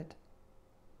believe it.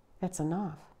 That's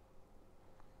enough.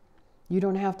 You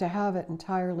don't have to have it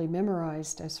entirely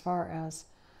memorized as far as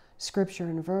scripture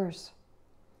and verse.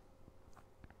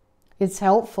 It's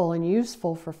helpful and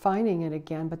useful for finding it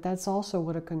again, but that's also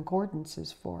what a concordance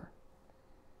is for.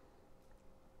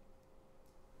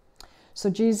 So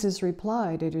Jesus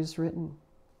replied, it is written.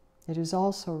 It is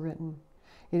also written.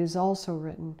 It is also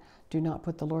written, do not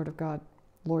put the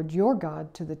Lord your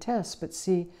God to the test. But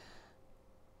see,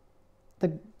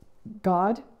 the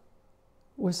God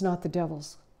was not the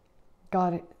devil's.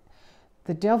 God,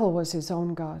 the devil was his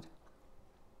own God.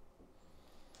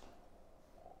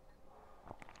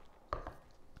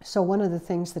 So one of the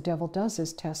things the devil does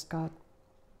is test God.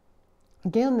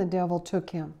 Again, the devil took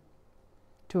him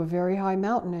to a very high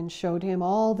mountain and showed him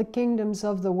all the kingdoms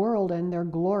of the world and their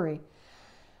glory.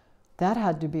 That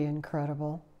had to be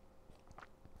incredible.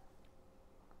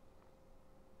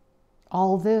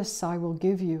 All this I will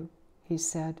give you, he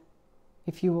said,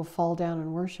 if you will fall down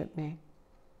and worship me.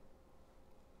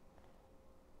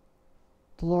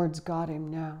 The Lord's got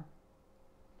him now.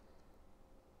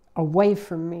 Away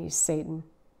from me, Satan,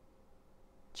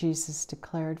 Jesus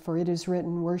declared, for it is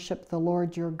written, worship the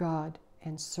Lord your God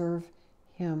and serve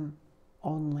him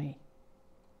only.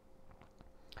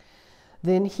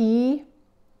 Then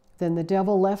the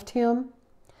devil left him,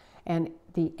 and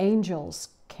the angels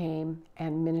came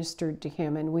and ministered to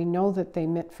him. And we know that they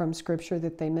meant from Scripture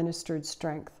that they ministered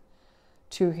strength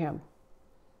to him.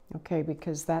 Okay,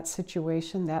 because that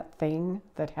situation, that thing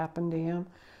that happened to him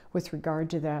with regard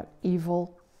to that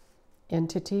evil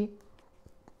entity,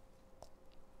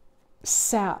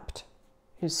 sapped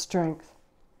his strength.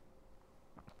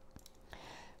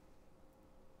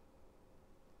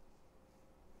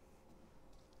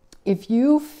 If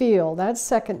you feel, that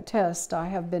second test I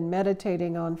have been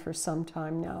meditating on for some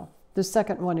time now, the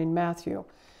second one in Matthew.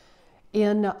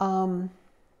 In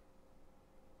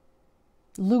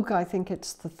Luke, I think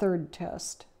it's the third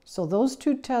test. So those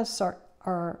two tests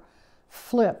are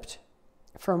flipped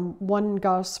from one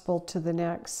gospel to the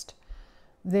next.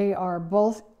 They are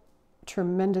both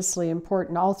tremendously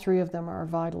important. All three of them are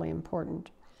vitally important.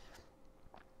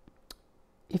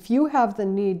 If you have the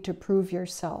need to prove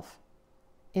yourself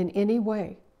in any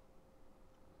way,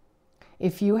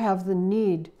 if you have the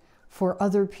need for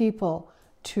other people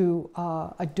to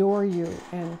adore you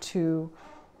and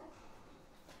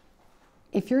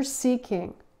if you're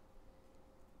seeking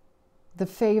the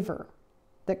favor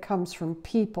that comes from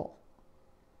people,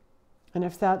 and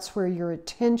if that's where your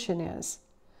attention is,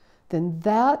 then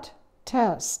that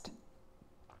test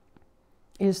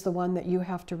is the one that you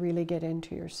have to really get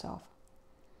into yourself.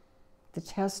 The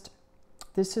test,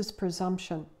 this is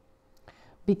presumption,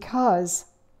 because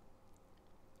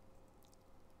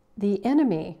the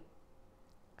enemy,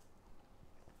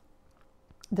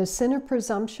 the sin of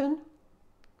presumption,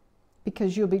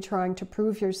 because you'll be trying to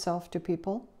prove yourself to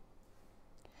people.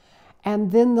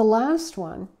 And then the last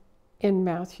one in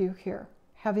Matthew here,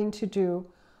 having to do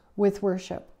with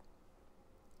worship,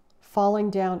 falling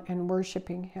down and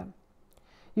worshiping him.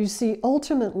 You see,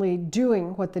 ultimately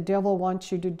doing what the devil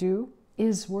wants you to do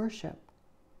is worship.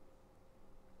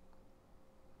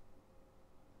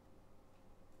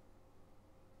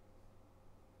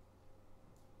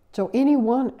 So any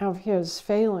one of his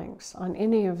failings on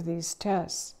any of these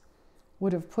tests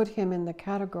would have put him in the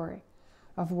category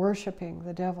of worshiping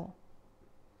the devil.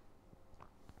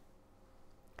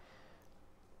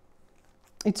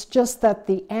 It's just that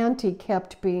the ante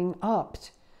kept being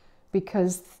upped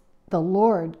because the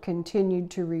Lord continued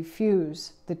to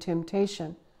refuse the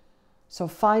temptation. So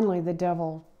finally the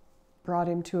devil brought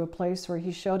him to a place where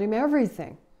he showed him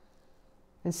everything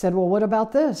and said, well, what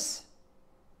about this?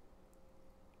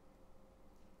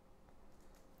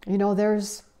 You know,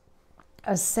 there's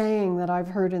a saying that I've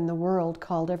heard in the world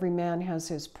called every man has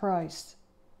his price.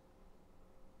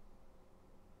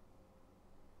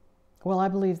 Well, I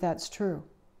believe that's true.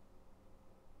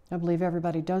 I believe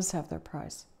everybody does have their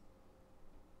price.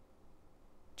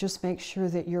 Just make sure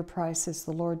that your price is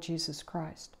the Lord Jesus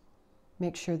Christ.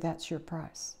 Make sure that's your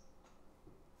price.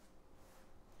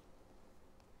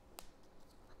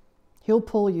 He'll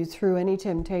pull you through any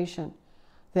temptation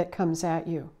that comes at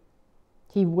you.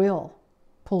 He will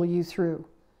pull you through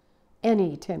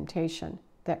any temptation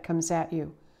that comes at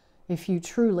you if you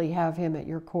truly have him at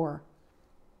your core.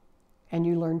 And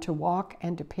you learn to walk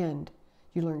and depend.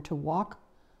 You learn to walk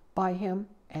by him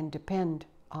and depend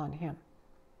on him.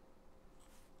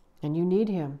 And you need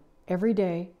him every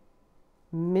day,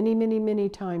 many, many, many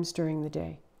times during the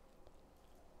day.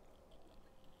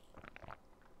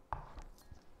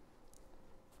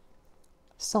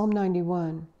 Psalm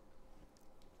 91.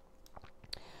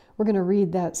 We're going to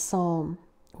read that psalm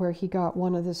where he got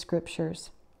one of the scriptures.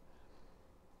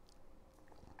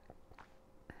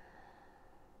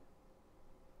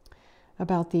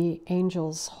 About the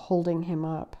angels holding him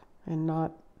up and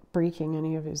not breaking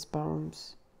any of his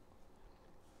bones.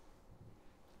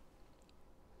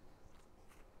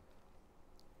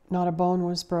 Not a bone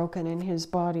was broken in his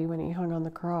body when he hung on the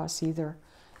cross either,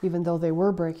 even though they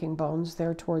were breaking bones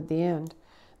there toward the end.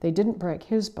 They didn't break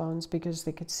his bones because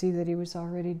they could see that he was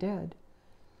already dead.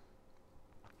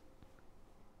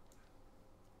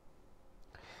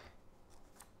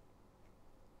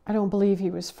 I don't believe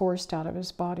he was forced out of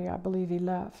his body. I believe he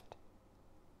left.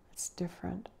 It's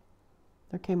different.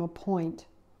 There came a point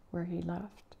where he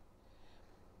left.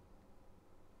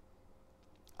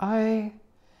 I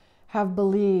have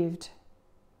believed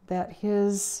that he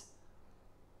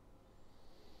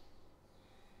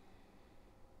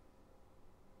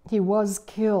was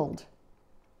killed.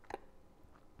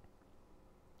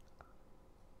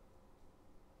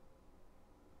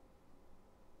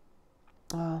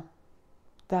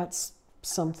 That's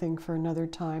something for another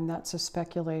time. That's a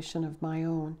speculation of my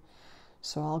own.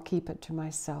 So I'll keep it to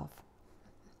myself.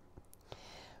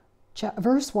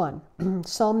 Verse 1,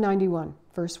 Psalm 91,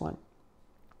 verse 1.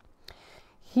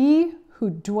 He who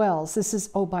dwells, this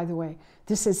is, oh, by the way,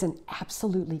 this is an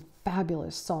absolutely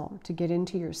fabulous psalm to get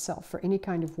into yourself for any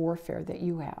kind of warfare that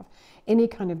you have, any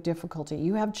kind of difficulty.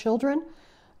 You have children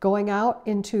going out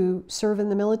into serve in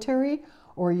the military,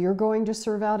 or you're going to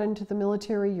serve out into the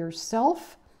military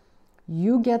yourself,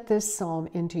 you get this psalm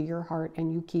into your heart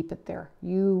and you keep it there.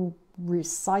 You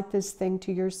recite this thing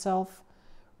to yourself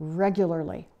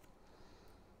regularly.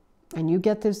 And you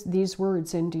get these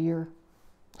words into your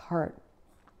heart.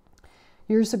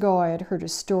 Years ago, I had heard a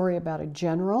story about a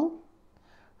general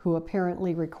who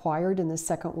apparently required in the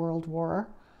Second World War,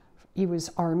 he was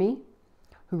Army,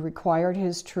 who required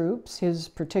his troops, his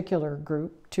particular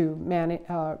group, to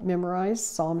memorize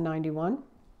Psalm 91.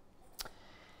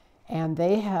 And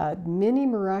they had many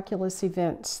miraculous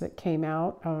events that came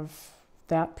out of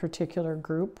that particular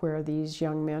group where these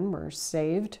young men were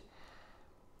saved.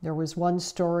 There was one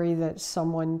story that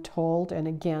someone told, and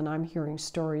again, I'm hearing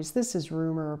stories. This is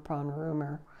rumor upon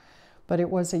rumor. But it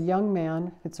was a young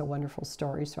man. It's a wonderful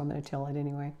story, so I'm going to tell it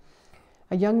anyway.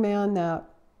 A young man that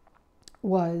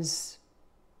was,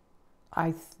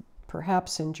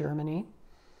 perhaps in Germany,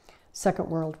 Second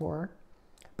World War,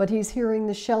 but he's hearing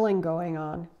the shelling going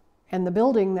on. And the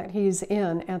building that he's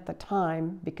in at the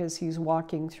time, because he's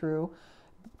walking through,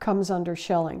 comes under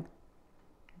shelling.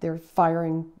 They're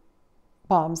firing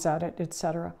bombs at it,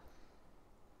 etc.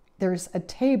 There's a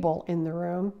table in the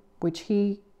room which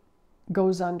he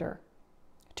goes under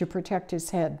to protect his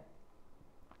head.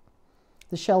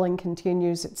 The shelling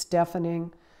continues, it's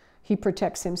deafening. He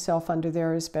protects himself under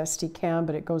there as best he can,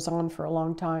 but it goes on for a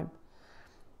long time.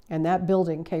 And that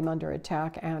building came under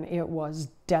attack and it was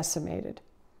decimated.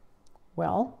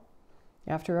 Well,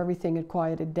 after everything had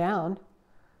quieted down,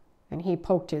 and he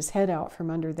poked his head out from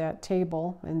under that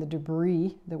table and the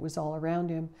debris that was all around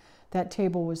him, that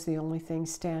table was the only thing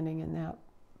standing in that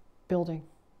building,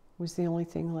 was the only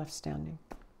thing left standing.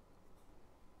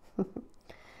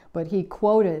 But he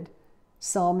quoted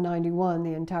Psalm 91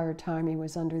 the entire time he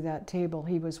was under that table.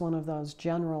 He was one of those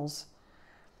generals,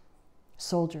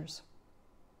 soldiers.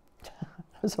 He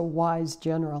was a wise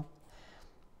general.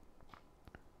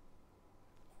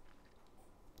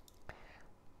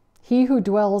 He who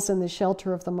dwells in the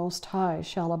shelter of the Most High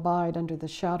shall abide under the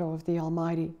shadow of the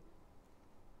Almighty.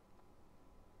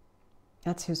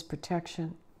 That's his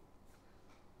protection.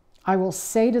 I will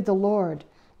say to the Lord,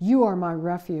 you are my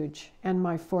refuge and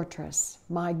my fortress,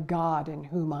 my God in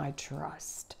whom I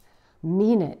trust.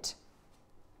 Mean it.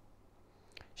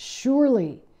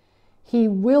 Surely he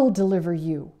will deliver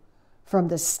you from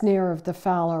the snare of the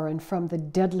fowler and from the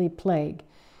deadly plague.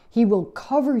 He will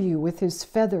cover you with his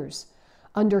feathers.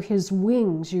 Under his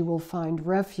wings you will find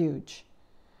refuge.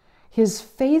 His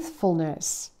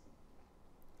faithfulness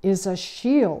is a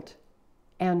shield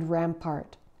and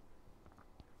rampart.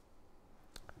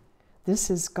 This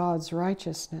is God's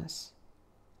righteousness,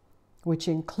 which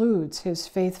includes his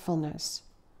faithfulness.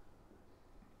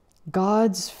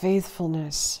 God's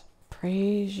faithfulness.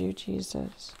 Praise you,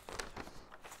 Jesus.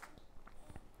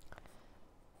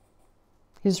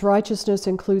 His righteousness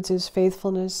includes his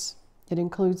faithfulness. It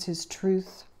includes his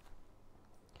truth.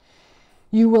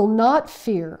 You will not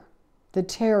fear the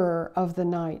terror of the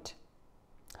night,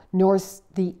 nor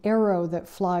the arrow that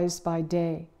flies by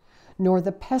day, nor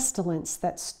the pestilence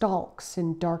that stalks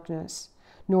in darkness,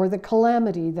 nor the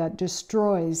calamity that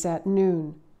destroys at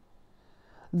noon.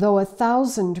 Though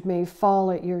 1,000 may fall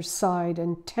at your side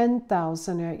and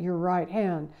 10,000 at your right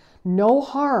hand, no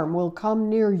harm will come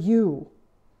near you.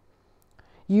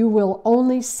 You will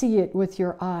only see it with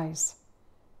your eyes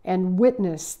and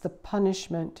witness the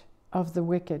punishment of the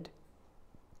wicked.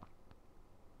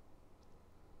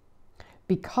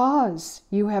 Because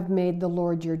you have made the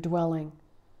Lord your dwelling,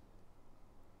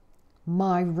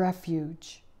 my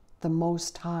refuge, the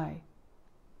Most High,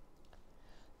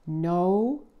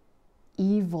 no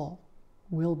evil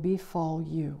will befall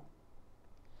you.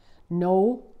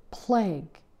 No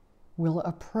plague will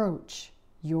approach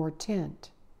your tent.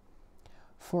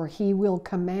 For he will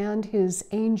command his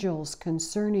angels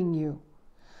concerning you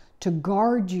to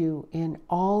guard you in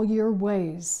all your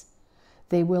ways.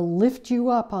 They will lift you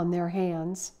up on their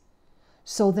hands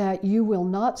so that you will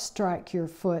not strike your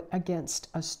foot against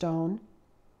a stone.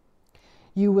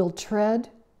 You will tread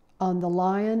on the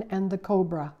lion and the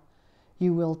cobra.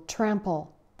 You will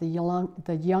trample the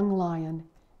young lion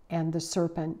and the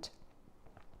serpent.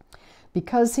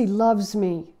 Because he loves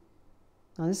me.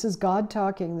 Now, this is God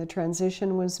talking. The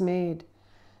transition was made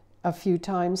a few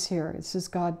times here. This is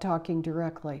God talking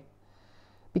directly.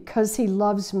 Because he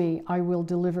loves me, I will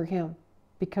deliver him.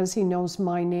 Because he knows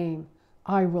my name,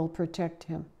 I will protect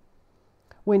him.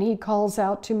 When he calls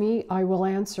out to me, I will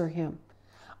answer him.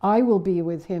 I will be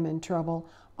with him in trouble.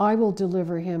 I will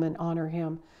deliver him and honor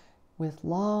him. With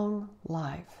long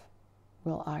life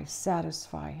will I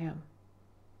satisfy him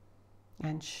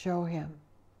and show him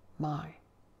my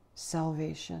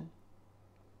salvation.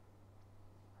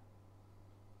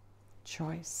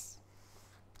 Choice.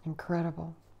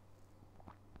 Incredible.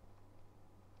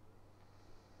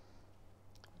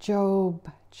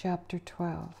 Job chapter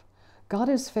 12. God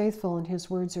is faithful and his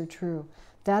words are true.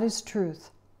 That is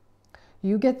truth.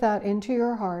 You get that into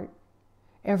your heart,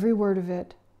 every word of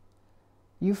it.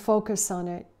 You focus on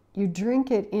it. You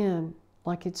drink it in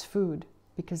like it's food,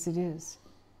 because it is.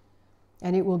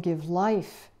 And it will give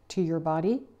life to your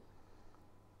body.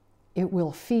 It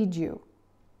will feed you.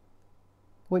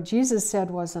 What Jesus said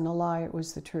wasn't a lie, it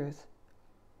was the truth.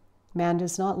 Man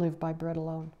does not live by bread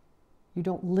alone. You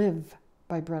don't live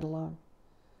by bread alone.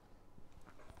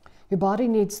 Your body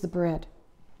needs the bread,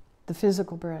 the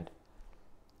physical bread.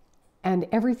 And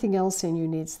everything else in you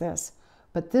needs this.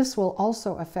 But this will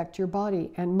also affect your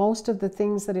body. And most of the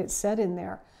things that it said in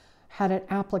there had an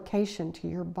application to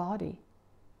your body.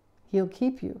 He'll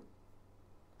keep you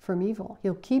from evil.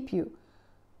 He'll keep you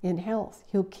in health.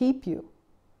 He'll keep you.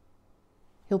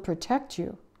 He'll protect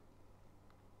you.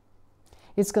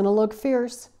 It's going to look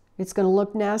fierce. It's going to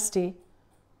look nasty.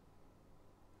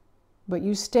 But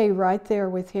you stay right there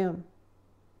with him,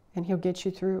 and he'll get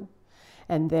you through.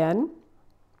 And then,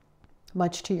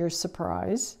 much to your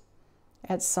surprise,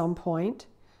 at some point,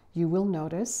 you will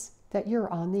notice that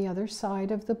you're on the other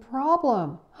side of the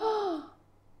problem.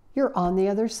 You're on the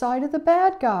other side of the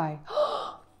bad guy.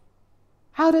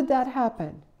 How did that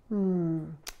happen?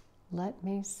 Let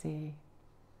me see.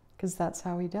 Because that's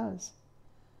how he does.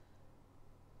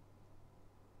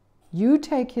 You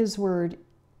take his word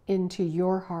into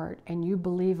your heart and you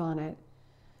believe on it,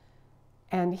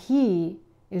 and he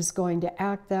is going to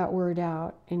act that word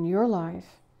out in your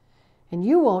life, and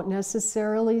you won't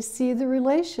necessarily see the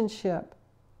relationship,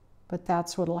 but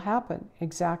that's what will happen.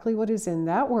 Exactly what is in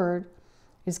that word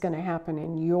is going to happen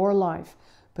in your life,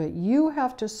 but you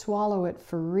have to swallow it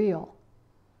for real,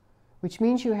 which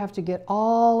means you have to get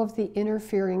all of the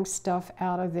interfering stuff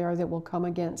out of there that will come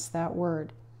against that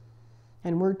word.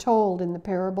 And we're told in the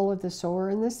parable of the sower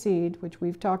and the seed, which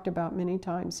we've talked about many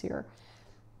times here,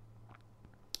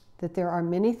 that there are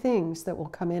many things that will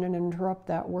come in and interrupt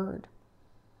that word.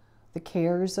 The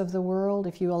cares of the world,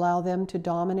 if you allow them to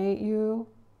dominate you,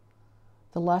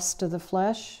 the lust of the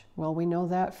flesh, well, we know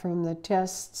that from the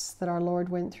tests that our Lord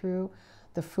went through,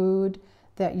 the food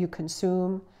that you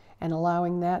consume and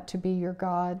allowing that to be your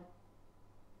God,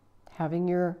 having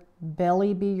your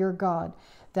belly be your God.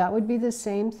 That would be the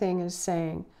same thing as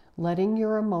saying, letting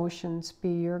your emotions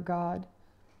be your God.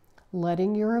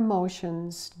 Letting your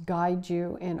emotions guide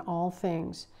you in all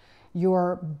things.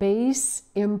 Your base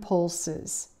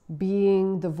impulses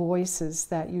being the voices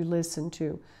that you listen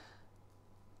to.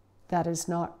 That is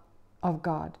not of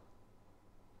God.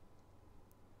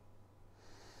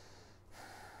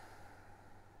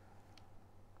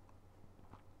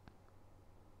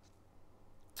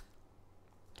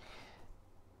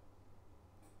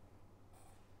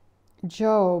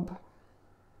 Job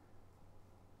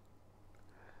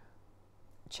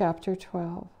chapter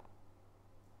 12.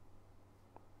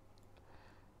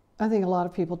 I think a lot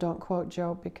of people don't quote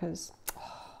Job because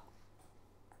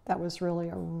that was really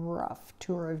a rough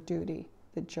tour of duty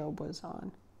that Job was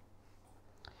on.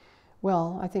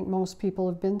 Well, I think most people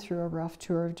have been through a rough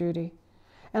tour of duty.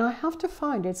 And I have to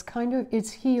find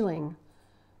it's healing.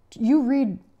 You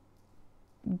read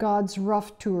God's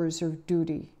rough tours of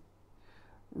duty.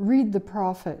 Read the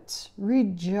prophets.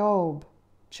 Read Job.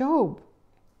 Job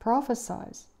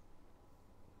prophesies.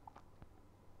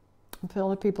 A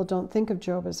lot of people don't think of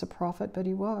Job as a prophet, but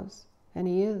he was, and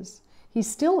he is. He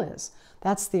still is.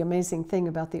 That's the amazing thing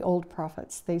about the old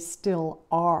prophets. They still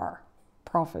are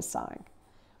prophesying.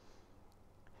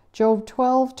 Job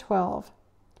 12:12.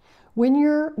 When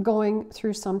you're going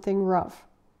through something rough,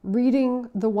 reading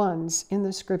the ones in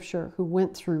the scripture who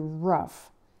went through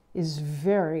rough is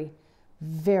very,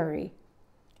 very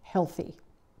healthy.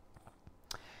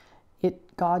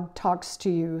 God talks to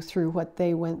you through what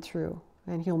they went through,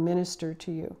 and he'll minister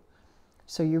to you.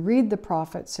 So you read the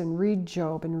prophets and read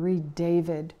Job and read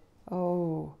David.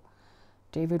 Oh,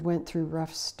 David went through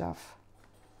rough stuff.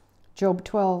 Job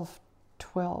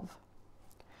 12:12.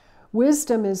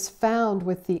 Wisdom is found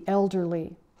with the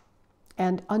elderly,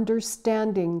 and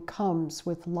understanding comes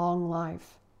with long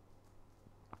life.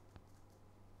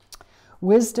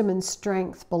 Wisdom and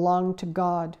strength belong to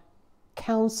God.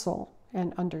 Counsel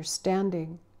and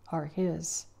understanding are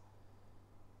his.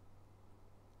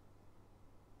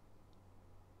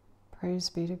 Praise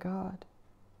be to God.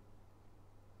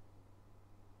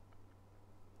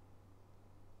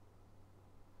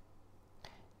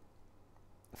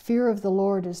 Fear of the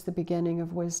Lord is the beginning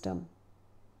of wisdom.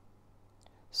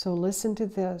 So listen to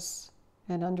this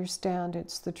and understand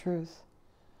it's the truth.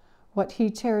 What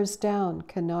he tears down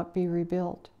cannot be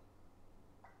rebuilt.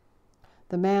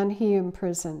 The man he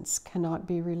imprisons cannot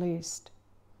be released.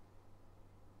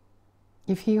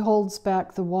 If he holds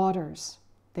back the waters,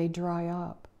 they dry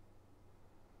up.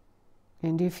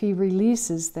 And if he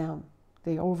releases them,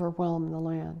 they overwhelm the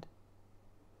land.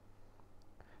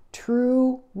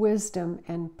 True wisdom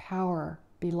and power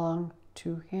belong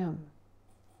to him.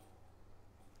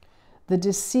 The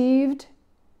deceived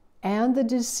and the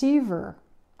deceiver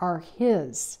are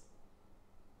his.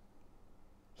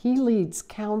 He leads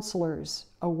counselors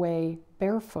away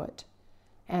barefoot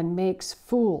and makes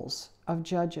fools of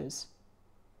judges.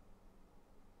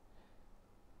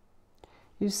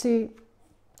 You see,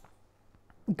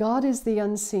 God is the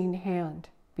unseen hand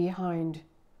behind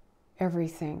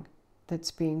everything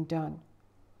that's being done.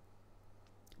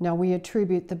 Now we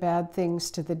attribute the bad things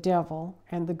to the devil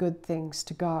and the good things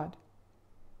to God.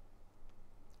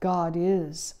 God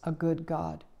is a good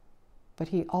God, but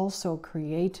he also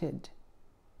created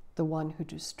the one who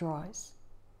destroys.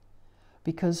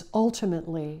 Because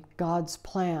ultimately, God's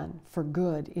plan for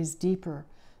good is deeper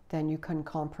than you can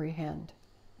comprehend.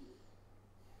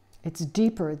 It's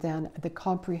deeper than the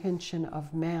comprehension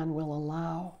of man will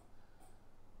allow.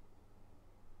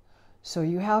 So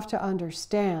you have to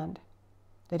understand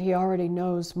that he already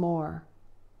knows more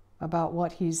about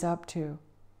what he's up to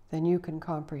than you can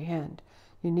comprehend.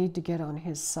 You need to get on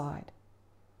his side.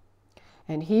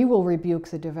 And he will rebuke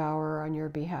the devourer on your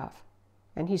behalf.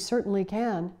 And he certainly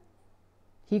can.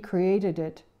 He created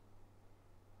it.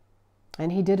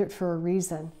 And he did it for a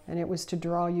reason, and it was to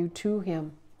draw you to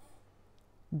him.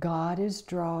 God is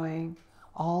drawing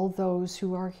all those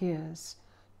who are his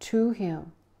to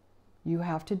him. You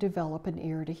have to develop an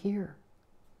ear to hear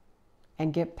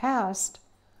and get past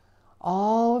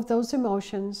all of those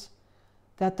emotions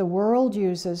that the world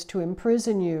uses to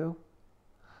imprison you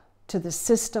to the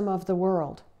system of the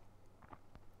world.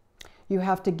 You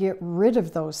have to get rid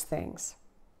of those things.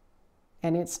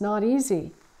 And it's not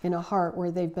easy in a heart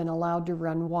where they've been allowed to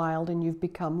run wild and you've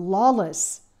become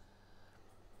lawless.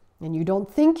 And you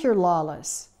don't think you're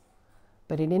lawless.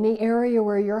 But in any area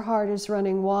where your heart is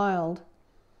running wild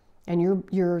and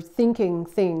you're thinking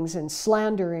things and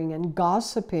slandering and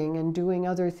gossiping and doing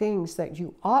other things that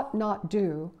you ought not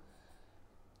do,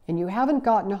 and you haven't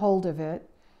gotten a hold of it,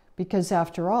 because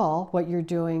after all, what you're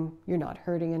doing, you're not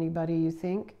hurting anybody, you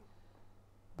think,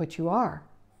 but you are.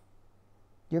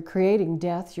 You're creating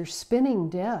death. You're spinning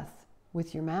death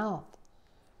with your mouth.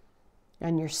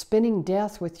 And you're spinning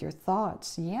death with your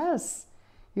thoughts. Yes,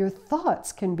 your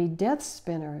thoughts can be death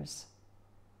spinners.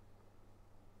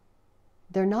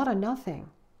 They're not a nothing.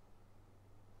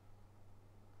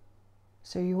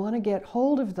 So you want to get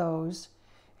hold of those,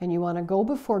 and you want to go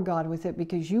before God with it,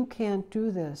 because you can't do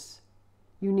this.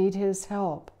 You need his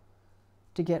help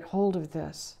to get hold of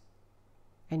this.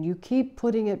 And you keep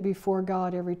putting it before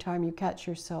God every time you catch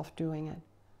yourself doing it.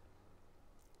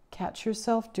 Catch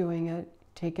yourself doing it,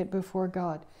 take it before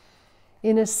God.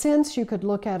 In a sense, you could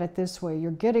look at it this way.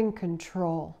 You're getting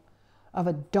control of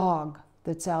a dog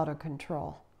that's out of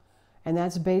control. And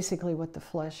that's basically what the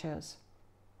flesh is.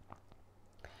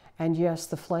 And yes,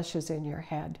 the flesh is in your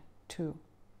head too.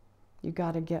 You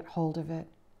got to get hold of it.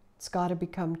 It's got to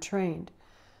become trained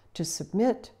to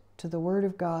submit to the Word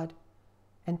of God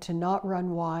and to not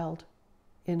run wild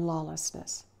in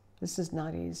lawlessness. This is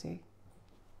not easy,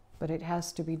 but it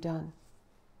has to be done.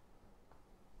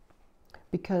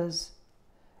 Because,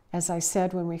 as I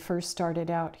said when we first started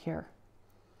out here,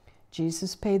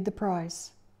 Jesus paid the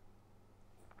price.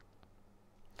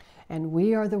 And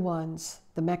we are the ones,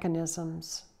 the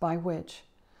mechanisms by which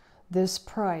this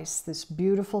price, this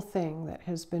beautiful thing that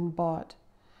has been bought,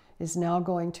 is now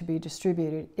going to be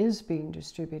distributed, is being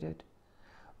distributed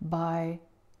by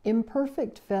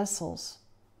imperfect vessels.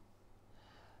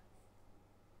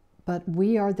 But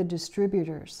we are the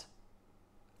distributors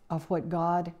of what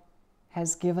God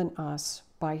has given us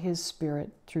by his Spirit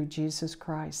through Jesus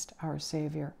Christ, our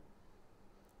Savior.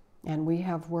 And we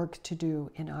have work to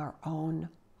do in our own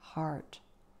heart.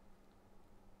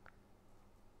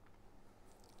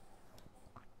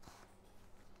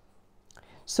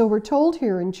 So we're told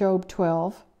here in Job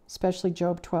 12, especially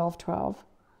Job 12:12,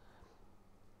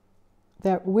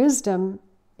 that wisdom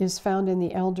is found in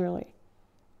the elderly,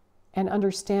 and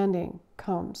understanding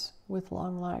comes with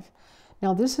long life.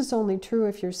 Now, this is only true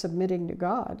if you're submitting to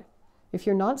God. If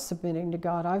you're not submitting to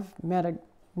God, I've met a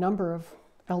number of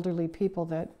elderly people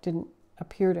that didn't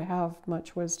appear to have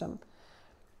much wisdom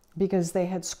because they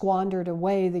had squandered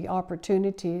away the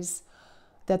opportunities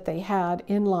that they had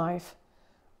in life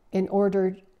in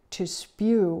order to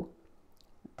spew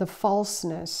the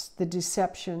falseness, the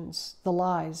deceptions, the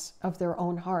lies of their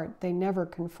own heart. They never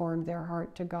conformed their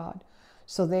heart to God.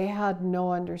 So they had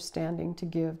no understanding to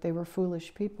give. They were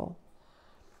foolish people.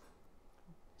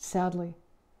 Sadly.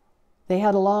 They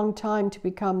had a long time to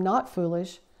become not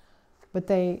foolish, but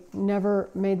they never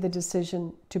made the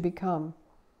decision to become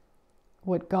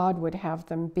what God would have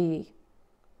them be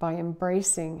by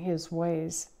embracing His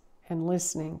ways and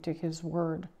listening to His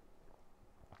word.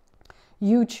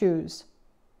 You choose.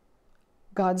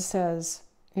 God says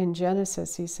in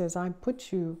Genesis, He says, I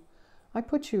put you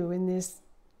in this,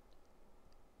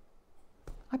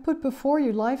 I put before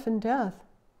you life and death.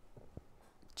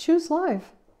 Choose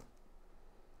life.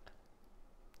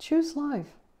 Choose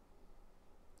life.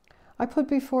 I put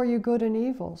before you good and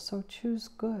evil, so choose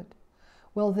good.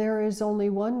 Well, there is only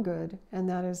one good, and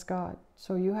that is God.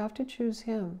 So you have to choose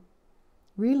Him.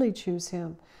 Really choose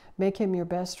Him. Make Him your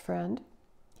best friend.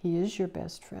 He is your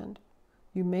best friend.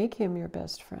 You make Him your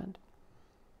best friend.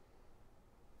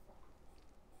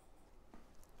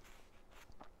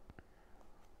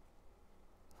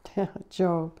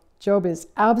 Job. Job is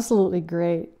absolutely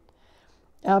great.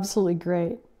 Absolutely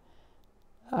great.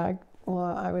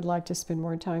 Well, I would like to spend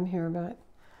more time here, but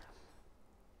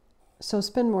so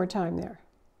spend more time there.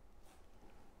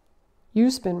 You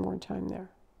spend more time there.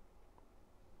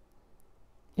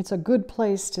 It's a good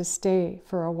place to stay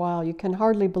for a while. You can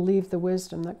hardly believe the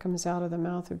wisdom that comes out of the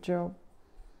mouth of Job.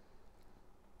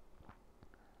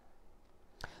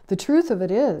 The truth of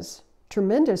it is,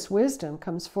 tremendous wisdom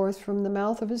comes forth from the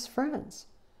mouth of his friends.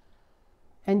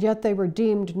 And yet they were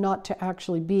deemed not to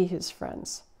actually be his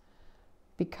friends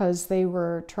because they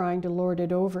were trying to lord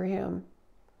it over him.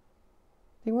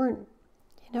 They weren't,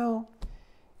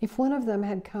 if one of them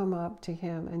had come up to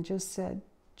him and just said,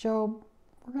 Job,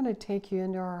 we're going to take you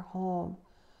into our home.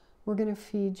 We're going to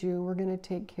feed you. We're going to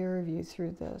take care of you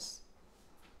through this.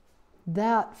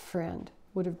 That friend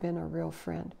would have been a real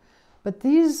friend. But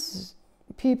these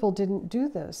people didn't do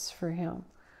this for him.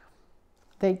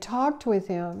 They talked with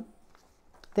him.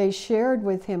 They shared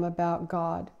with him about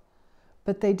God.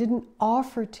 But they didn't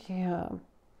offer to him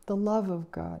the love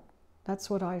of God. That's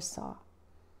what I saw.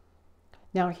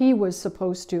 Now, he was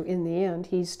supposed to, in the end,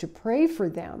 he's to pray for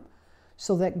them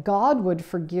so that God would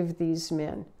forgive these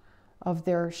men of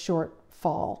their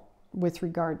shortfall with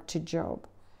regard to Job.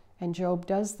 And Job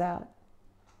does that.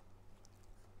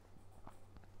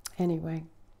 Anyway,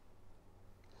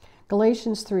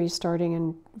 Galatians 3, starting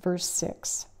in verse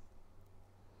 6.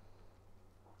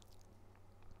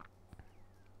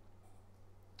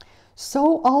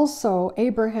 So also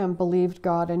Abraham believed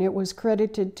God, and it was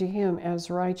credited to him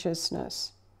as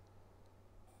righteousness.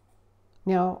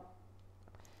 Now,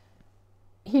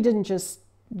 he didn't just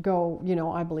go,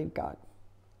 I believe God.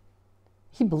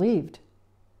 He believed.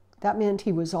 That meant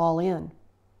he was all in.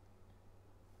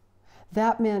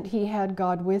 That meant he had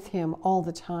God with him all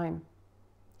the time,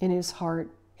 in his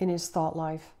heart, in his thought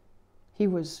life. He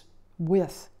was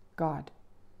with God.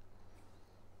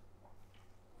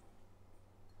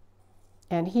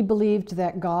 And he believed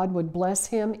that God would bless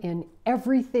him in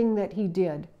everything that he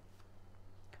did.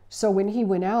 So when he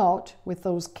went out with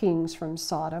those kings from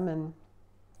Sodom and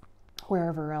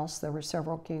wherever else, there were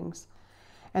several kings,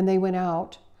 and they went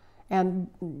out,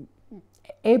 and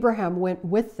Abraham went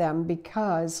with them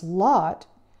because Lot,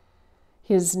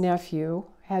 his nephew,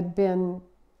 had been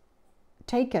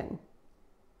taken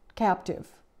captive.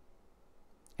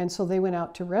 And so they went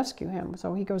out to rescue him.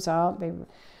 So he goes out,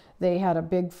 they had a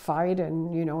big fight,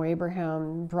 and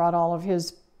Abraham brought all of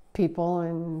his people,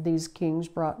 and these kings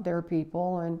brought their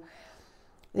people, and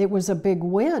it was a big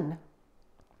win.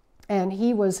 And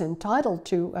he was entitled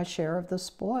to a share of the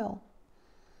spoil.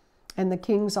 And the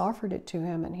kings offered it to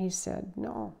him, and he said,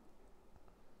 no.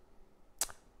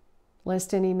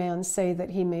 Lest any man say that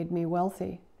he made me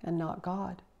wealthy and not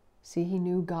God. See, he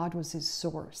knew God was his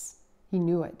source. He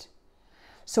knew it.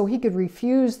 So he could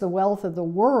refuse the wealth of the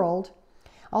world.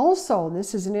 Also,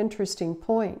 this is an interesting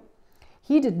point,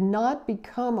 he did not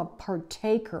become a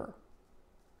partaker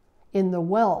in the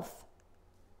wealth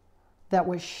that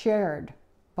was shared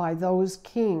by those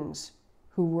kings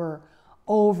who were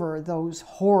over those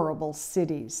horrible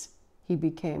cities. He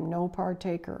became no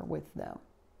partaker with them,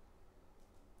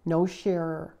 no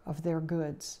sharer of their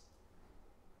goods.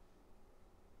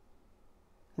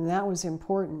 And that was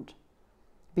important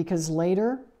because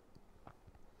later,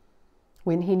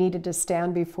 when he needed to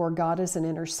stand before God as an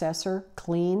intercessor,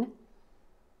 clean,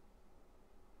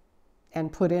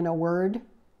 and put in a word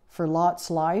for Lot's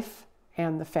life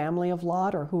and the family of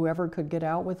Lot, or whoever could get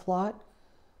out with Lot,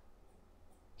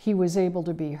 he was able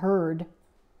to be heard,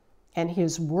 and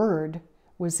his word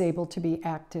was able to be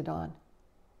acted on.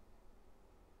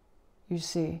 You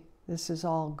see, this is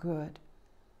all good.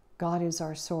 God is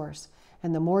our source.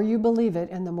 And the more you believe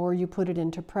it and the more you put it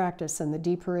into practice and the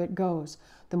deeper it goes,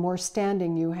 the more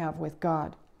standing you have with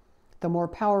God, the more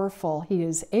powerful he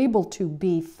is able to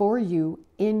be for you,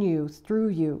 in you, through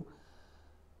you,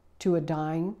 to a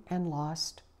dying and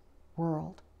lost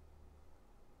world.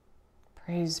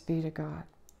 Praise be to God.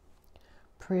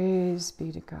 Praise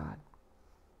be to God.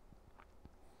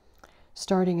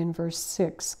 Starting in verse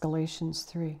 6, Galatians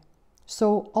 3.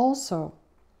 So also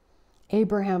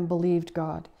Abraham believed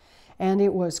God, and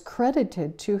it was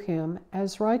credited to him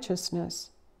as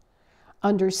righteousness.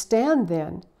 Understand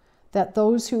then that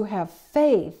those who have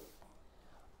faith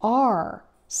are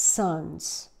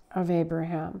sons of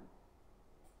Abraham.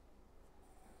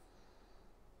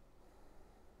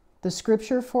 The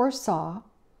scripture foresaw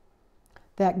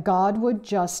that God would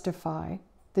justify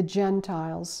the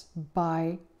Gentiles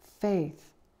by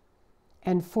faith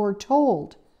and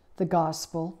foretold the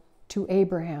gospel to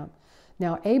Abraham.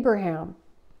 Now, Abraham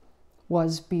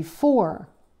was before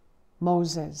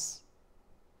Moses.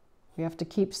 We have to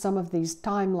keep some of these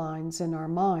timelines in our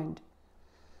mind.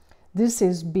 This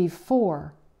is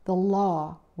before the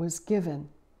law was given.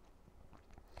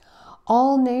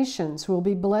 All nations will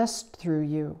be blessed through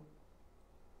you.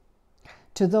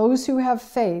 To those who have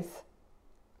faith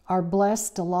are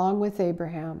blessed along with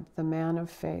Abraham, the man of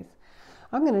faith.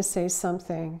 I'm going to say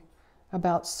something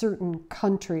about certain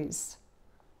countries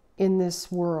in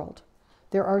this world.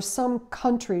 There are some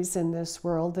countries in this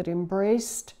world that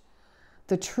embraced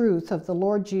the truth of the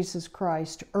Lord Jesus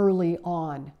Christ early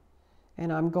on.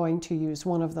 And I'm going to use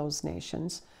one of those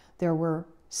nations. There were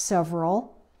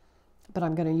several, but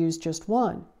I'm going to use just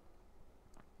one.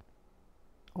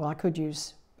 Well, I could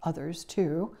use others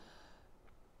too.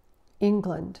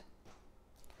 England.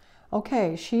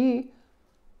 Okay, she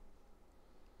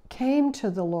came to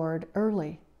the Lord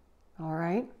early, all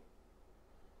right?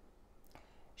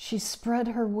 She spread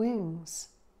her wings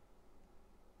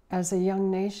as a young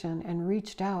nation and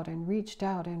reached out and reached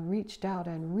out and reached out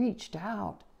and reached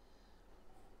out.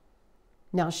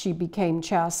 Now she became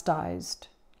chastised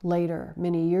later,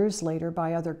 many years later,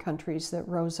 by other countries that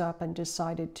rose up and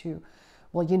decided to,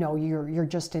 well, you know, you're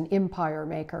just an empire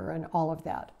maker and all of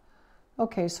that.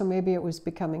 Okay, so maybe it was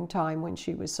becoming time when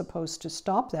she was supposed to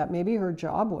stop that. Maybe her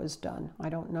job was done. I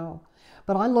don't know.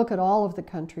 But I look at all of the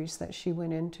countries that she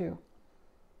went into,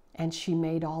 and she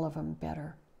made all of them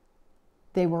better.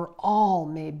 They were all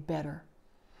made better.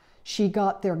 She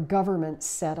got their government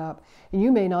set up. And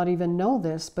you may not even know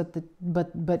this,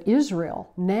 but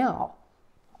Israel now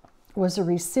was a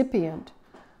recipient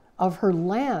of her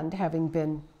land having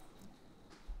been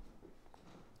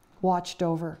watched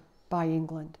over by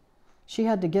England. She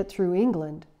had to get through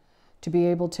England to be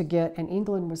able to get, and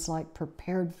England was like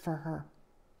prepared for her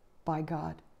by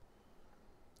God.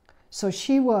 So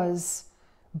she was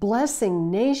blessing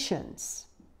nations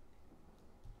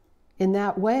in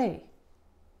that way.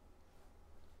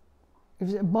 It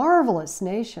was a marvelous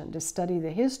nation to study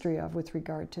the history of with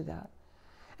regard to that.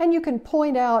 And you can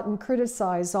point out and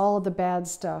criticize all of the bad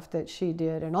stuff that she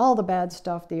did and all the bad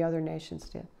stuff the other nations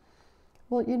did.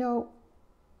 Well, you know,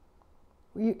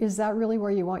 is that really where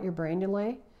you want your brain to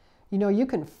lay? You know, you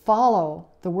can follow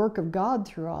the work of God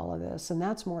through all of this, and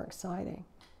that's more exciting.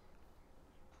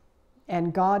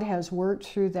 And God has worked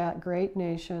through that great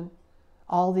nation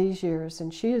all these years,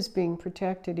 and she is being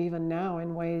protected even now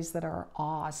in ways that are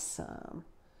awesome.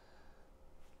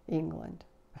 England.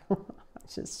 I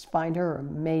just find her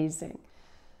amazing.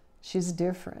 She's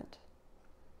different.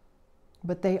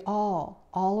 But they all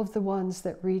of the ones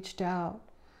that reached out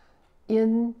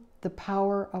in the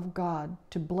power of God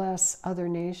to bless other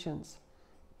nations.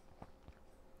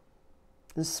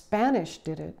 The Spanish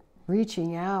did it,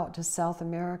 reaching out to South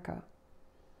America,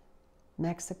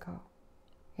 Mexico,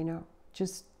 you know,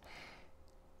 just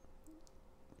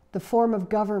the form of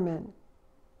government.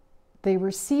 They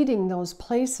were seeding those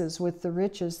places with the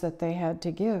riches that they had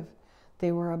to give.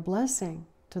 They were a blessing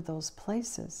to those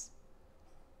places.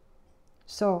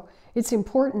 So it's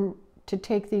important to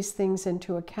take these things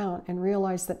into account and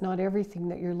realize that not everything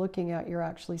that you're looking at you're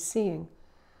actually seeing.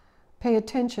 Pay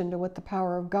attention to what the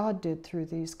power of God did through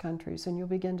these countries, and you'll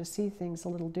begin to see things a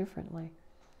little differently.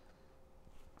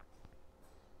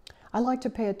 I like to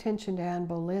pay attention to Anne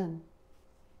Boleyn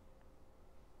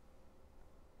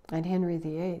and Henry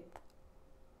VIII.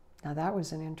 Now that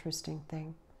was an interesting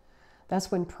thing.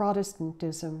 That's when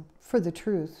Protestantism, for the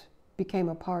truth, became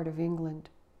a part of England,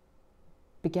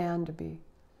 began to be.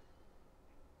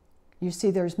 You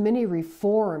see, there's many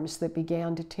reforms that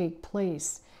began to take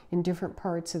place in different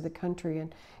parts of the country.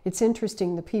 And it's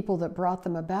interesting, the people that brought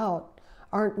them about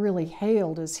aren't really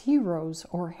hailed as heroes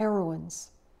or heroines.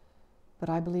 But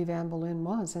I believe Anne Boleyn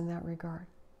was in that regard.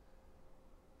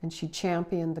 And she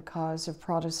championed the cause of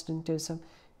Protestantism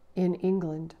in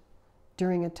England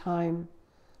during a time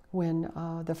when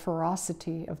the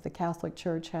ferocity of the Catholic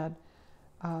Church had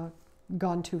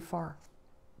gone too far.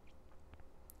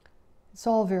 It's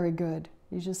all very good.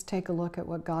 You just take a look at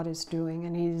what God is doing,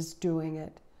 and He's doing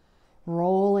it.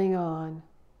 Rolling on.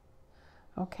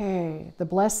 Okay, the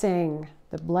blessing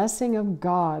of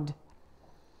God.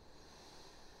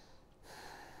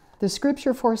 The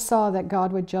scripture foresaw that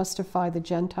God would justify the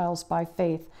Gentiles by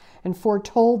faith and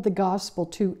foretold the gospel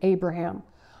to Abraham.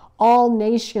 All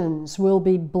nations will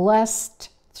be blessed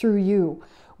through you.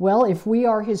 Well, if we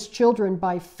are His children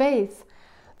by faith,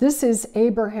 this is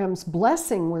Abraham's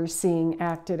blessing we're seeing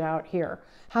acted out here.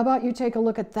 How about you take a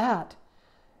look at that?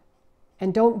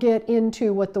 And don't get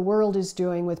into what the world is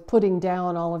doing with putting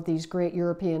down all of these great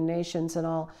European nations and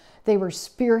all. They were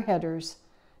spearheaders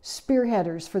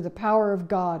for the power of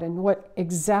God and what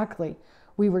exactly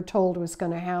we were told was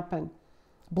going to happen.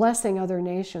 Blessing other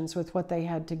nations with what they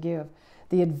had to give.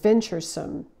 The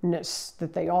adventuresomeness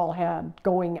that they all had,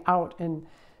 going out and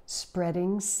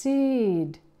spreading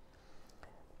seed.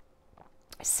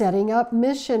 Setting up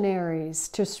missionaries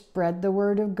to spread the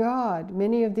word of God.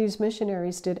 Many of these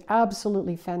missionaries did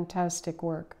absolutely fantastic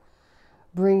work,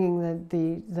 bringing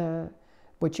the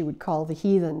what you would call the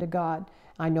heathen to God.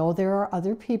 I know there are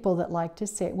other people that like to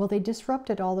say, well, they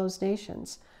disrupted all those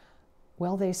nations.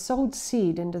 Well, they sowed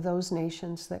seed into those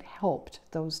nations that helped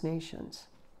those nations.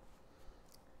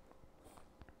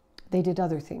 They did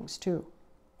other things too.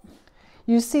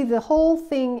 You see, the whole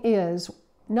thing is,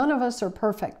 none of us are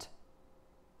perfect.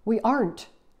 We aren't.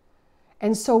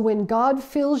 And so when God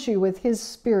fills you with His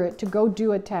Spirit to go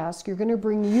do a task, you're going to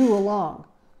bring you along.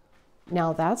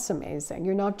 Now that's amazing.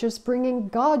 You're not just bringing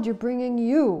God, you're bringing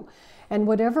you. And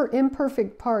whatever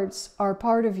imperfect parts are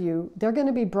part of you, they're going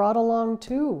to be brought along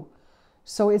too.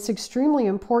 So it's extremely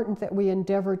important that we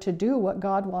endeavor to do what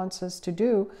God wants us to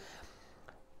do,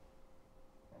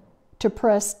 to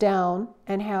press down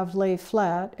and have lay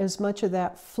flat as much of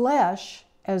that flesh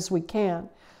as we can,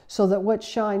 so that what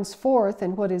shines forth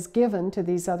and what is given to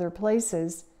these other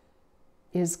places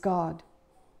is God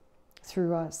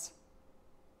through us.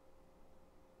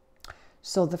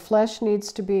 So the flesh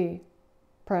needs to be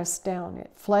pressed down.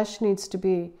 Flesh needs to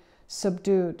be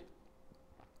subdued.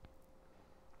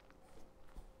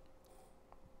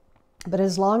 But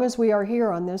as long as we are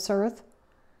here on this earth,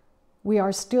 we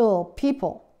are still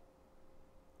people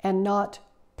and not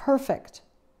perfect.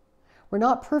 We're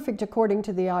not perfect according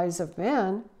to the eyes of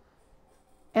man,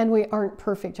 and we aren't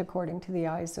perfect according to the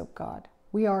eyes of God.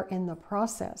 We are in the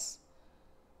process.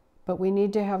 But we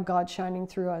need to have God shining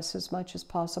through us as much as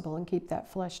possible and keep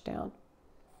that flesh down.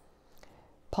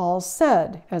 Paul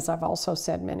said, as I've also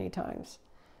said many times,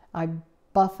 I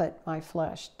buffet my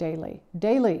flesh daily.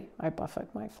 Daily I buffet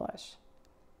my flesh.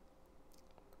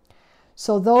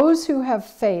 So those who have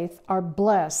faith are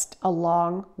blessed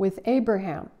along with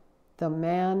Abraham, the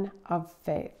man of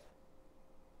faith.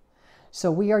 So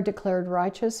we are declared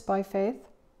righteous by faith,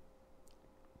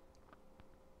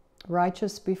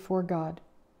 righteous before God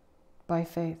by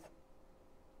faith.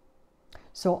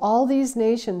 So all these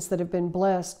nations that have been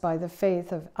blessed by the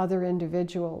faith of other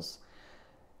individuals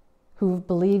who've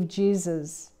believed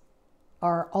Jesus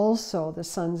are also the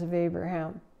sons of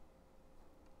Abraham.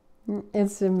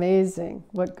 It's amazing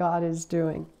what God is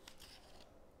doing.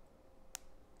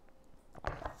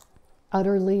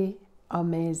 Utterly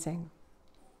amazing.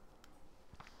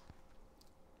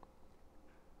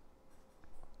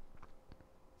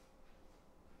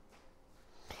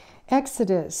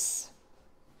 Exodus.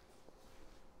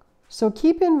 So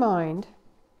keep in mind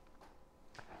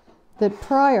that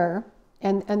prior,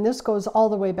 and this goes all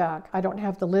the way back. I don't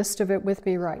have the list of it with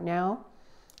me right now,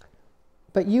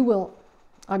 but you will,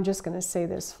 I'm just going to say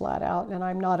this flat out, and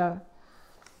I'm not a,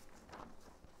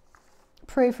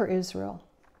 pray for Israel.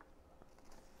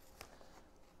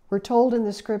 We're told in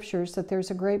the scriptures that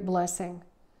there's a great blessing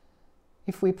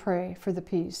if we pray for the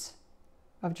peace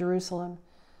of Jerusalem.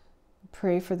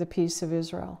 Pray for the peace of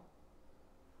Israel.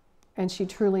 And she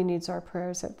truly needs our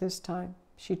prayers at this time.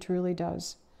 She truly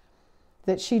does.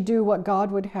 That she do what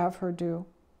God would have her do.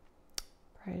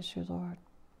 Praise you, Lord.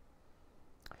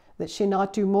 That she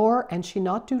not do more and she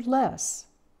not do less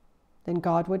than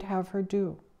God would have her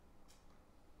do.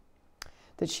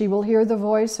 That she will hear the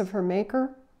voice of her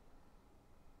Maker,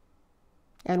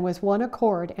 and with one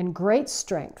accord and great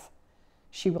strength,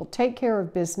 She will take care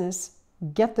of business,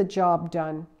 get the job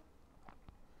done,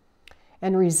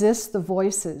 and resist the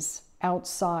voices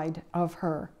outside of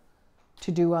her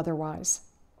to do otherwise.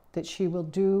 That she will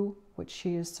do what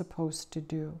she is supposed to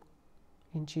do.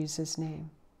 In Jesus' name,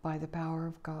 by the power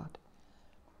of God.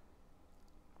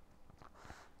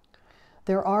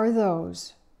 There are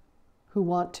those who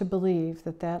want to believe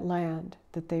that that land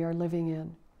that they are living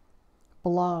in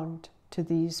belonged to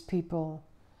these people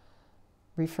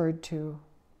referred to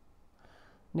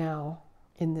now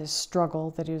in this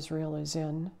struggle that Israel is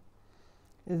in.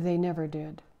 They never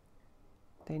did.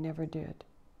 They never did.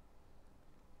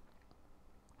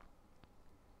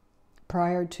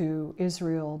 Prior to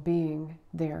Israel being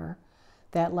there,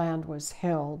 that land was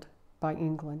held by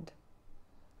England.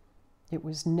 It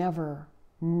was never,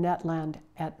 that land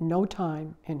at no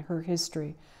time in her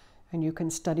history, and you can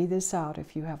study this out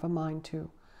if you have a mind to,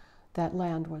 that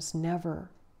land was never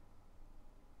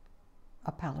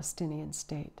a Palestinian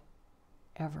state,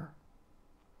 ever.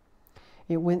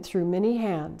 It went through many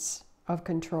hands of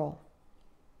control.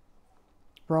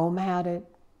 Rome had it,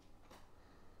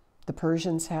 the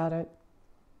Persians had it,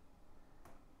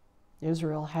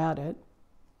 Israel had it.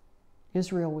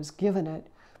 Israel was given it,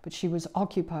 but she was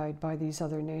occupied by these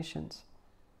other nations.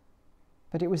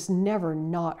 But it was never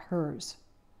not hers.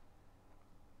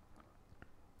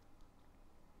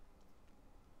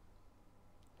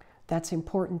 That's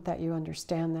important that you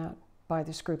understand that by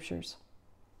the scriptures.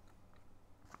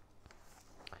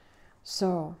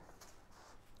 So,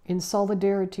 in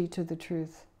solidarity to the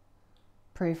truth,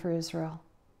 pray for Israel.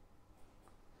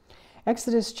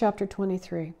 Exodus chapter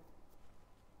 23.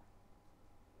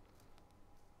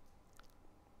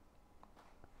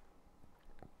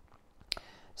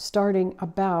 Starting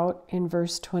about in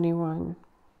verse 21.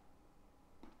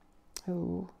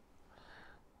 Oh.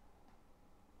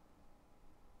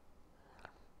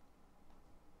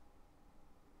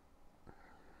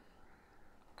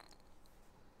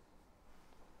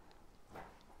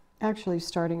 Actually,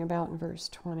 starting about in verse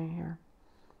 20 here.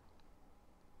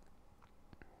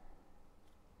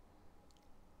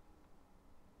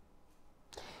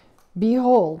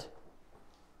 Behold,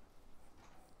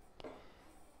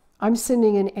 I'm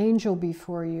sending an angel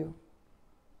before you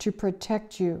to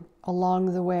protect you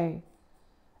along the way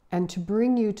and to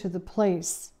bring you to the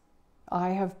place I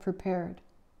have prepared.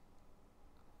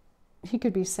 He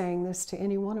could be saying this to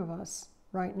any one of us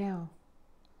right now.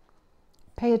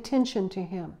 Pay attention to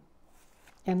him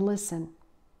and listen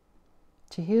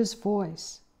to his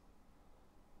voice.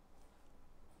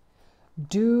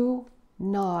 Do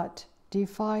not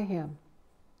defy him,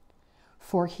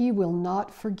 for he will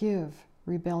not forgive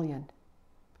rebellion,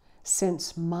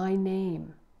 since my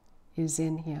name is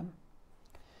in him.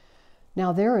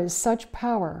 Now there is such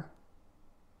power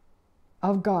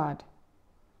of God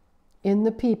in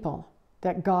the people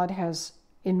that God has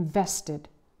invested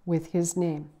with his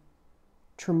name.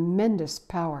 Tremendous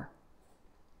power.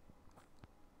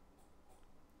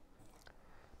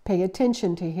 Pay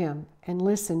attention to him and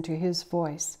listen to his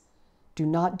voice. Do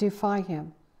not defy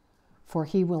him, for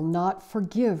he will not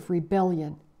forgive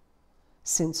rebellion,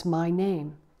 since my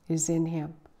name is in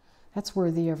him. That's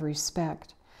worthy of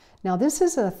respect. Now, this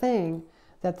is a thing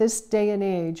that this day and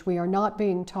age we are not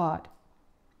being taught.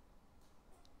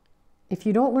 If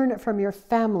you don't learn it from your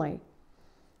family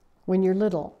when you're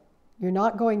little, you're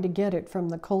not going to get it from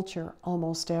the culture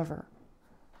almost ever.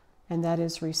 And that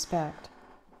is respect.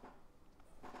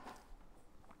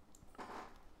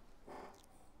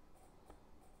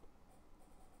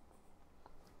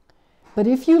 But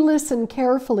if you listen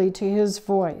carefully to his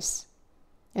voice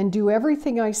and do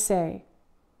everything I say,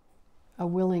 a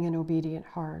willing and obedient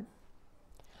heart,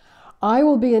 I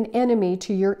will be an enemy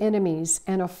to your enemies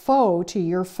and a foe to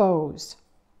your foes.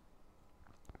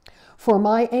 For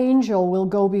my angel will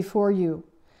go before you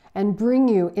and bring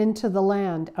you into the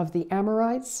land of the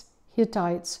Amorites,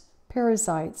 Hittites,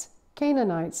 Perizzites,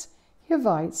 Canaanites,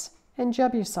 Hivites, and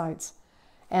Jebusites,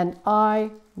 and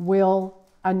I will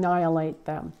annihilate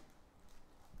them.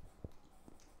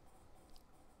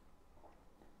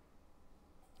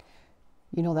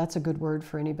 You know, that's a good word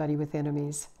for anybody with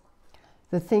enemies.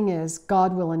 The thing is,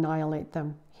 God will annihilate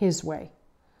them his way.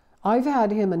 I've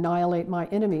had him annihilate my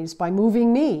enemies by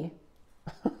moving me.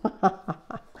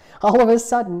 All of a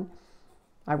sudden,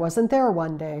 I wasn't there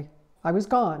one day. I was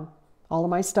gone. All of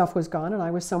my stuff was gone and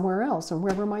I was somewhere else. And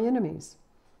where were my enemies?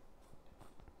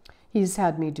 He's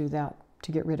had me do that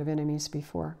to get rid of enemies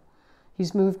before.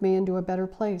 He's moved me into a better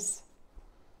place.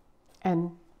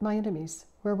 And my enemies,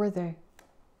 where were they?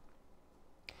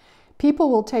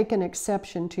 People will take an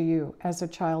exception to you as a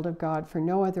child of God for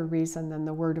no other reason than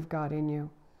the Word of God in you.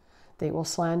 They will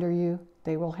slander you.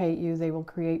 They will hate you. They will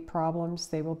create problems.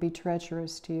 They will be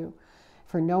treacherous to you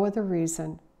for no other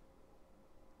reason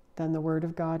than the Word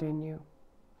of God in you.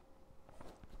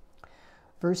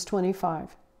 Verse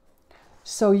 25.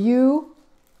 So you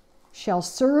shall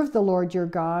serve the Lord your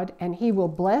God, and he will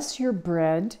bless your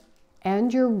bread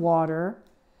and your water,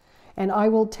 and I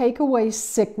will take away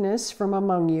sickness from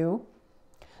among you.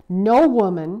 No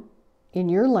woman in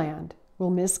your land will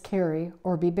miscarry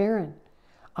or be barren.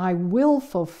 I will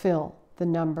fulfill the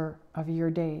number of your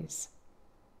days.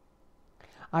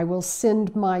 I will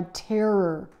send my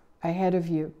terror ahead of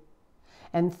you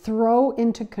and throw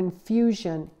into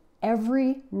confusion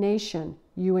every nation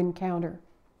you encounter.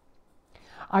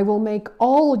 I will make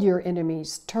all your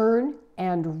enemies turn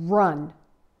and run.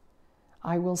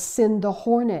 I will send the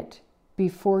hornet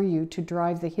before you to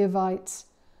drive the Hivites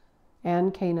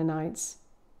and Canaanites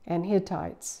and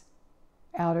Hittites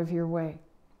out of your way.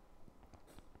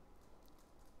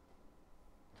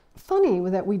 Funny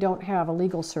that we don't have a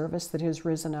legal service that has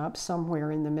risen up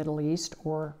somewhere in the Middle East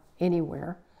or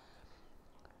anywhere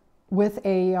with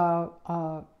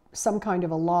some kind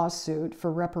of a lawsuit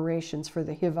for reparations for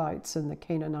the Hivites and the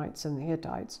Canaanites and the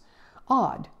Hittites.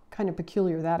 Odd, kind of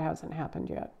peculiar that hasn't happened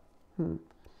yet.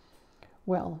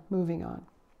 Well, moving on.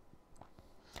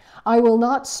 I will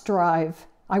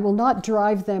not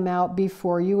drive them out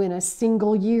before you in a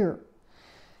single year.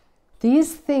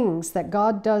 These things that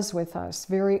God does with us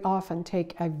very often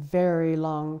take a very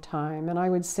long time. And I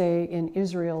would say in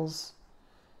Israel's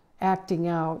acting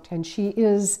out, and she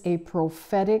is a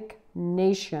prophetic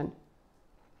nation.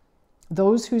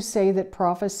 Those who say that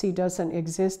prophecy doesn't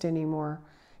exist anymore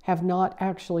have not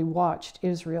actually watched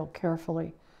Israel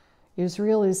carefully.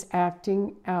 Israel is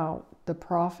acting out the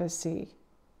prophecy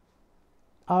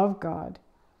of God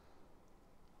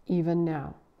even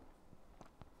now.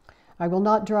 I will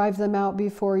not drive them out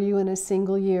before you in a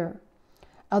single year.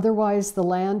 Otherwise, the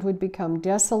land would become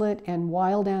desolate and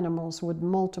wild animals would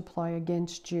multiply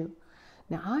against you.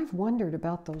 Now, I've wondered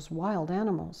about those wild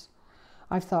animals.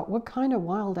 I've thought, what kind of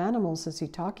wild animals is he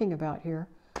talking about here?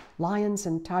 Lions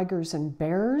and tigers and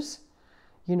bears?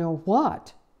 You know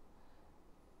what?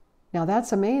 Now,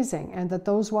 that's amazing. And that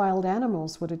those wild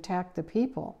animals would attack the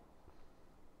people.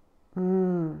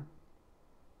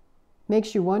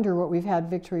 Makes you wonder what we've had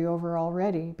victory over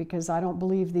already, because I don't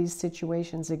believe these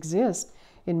situations exist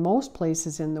in most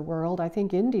places in the world. I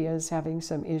think India is having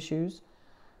some issues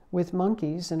with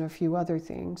monkeys and a few other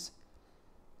things.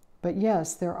 But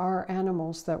yes, there are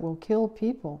animals that will kill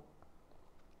people.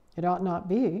 It ought not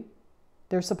be.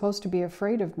 They're supposed to be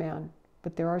afraid of man,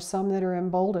 but there are some that are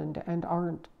emboldened and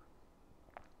aren't.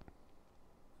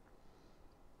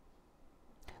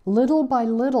 Little by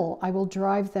little, I will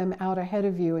drive them out ahead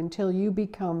of you until you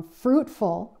become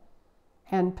fruitful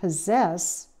and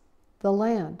possess the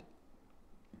land.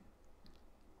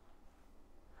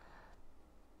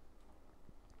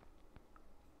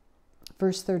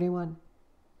 Verse 31.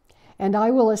 And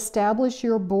I will establish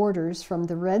your borders from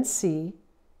the Red Sea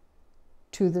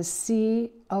to the Sea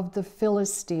of the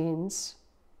Philistines,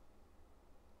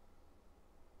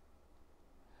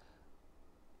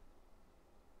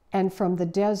 and from the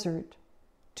desert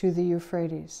to the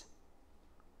Euphrates.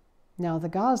 Now the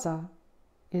Gaza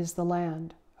is the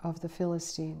land of the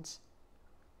Philistines,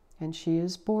 and she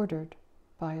is bordered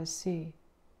by a sea.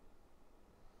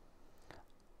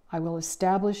 I will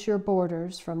establish your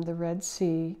borders from the Red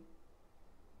Sea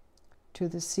to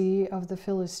the Sea of the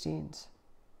Philistines,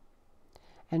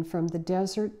 and from the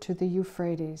desert to the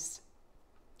Euphrates,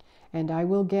 and I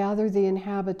will gather the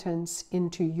inhabitants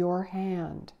into your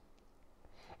hand,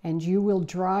 and you will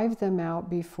drive them out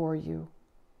before you.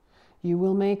 You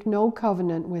will make no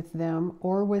covenant with them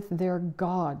or with their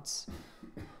gods.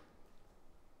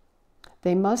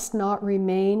 They must not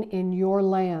remain in your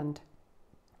land,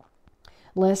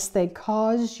 lest they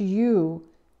cause you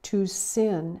to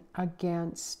sin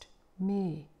against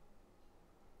me.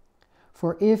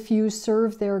 For if you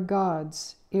serve their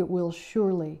gods, it will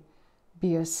surely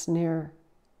be a snare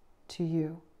to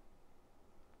you.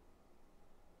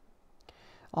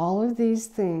 All of these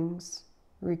things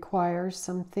require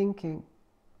some thinking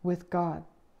with God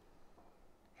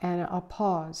and a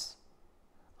pause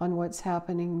on what's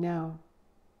happening now,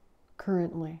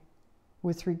 currently,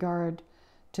 with regard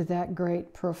to that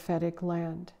great prophetic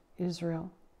land,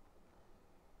 Israel.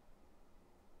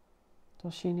 So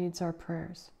she needs our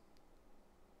prayers.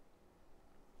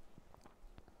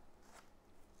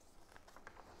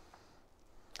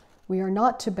 We are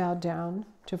not to bow down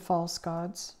to false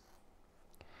gods.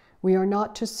 We are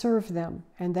not to serve them,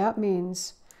 and that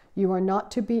means you are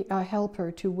not to be a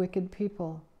helper to wicked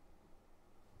people.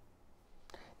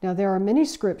 Now, there are many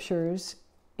scriptures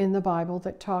in the Bible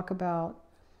that talk about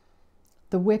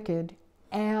the wicked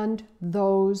and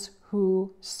those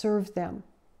who serve them.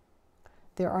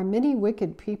 There are many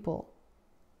wicked people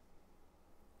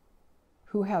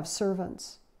who have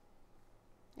servants,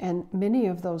 and many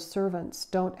of those servants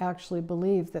don't actually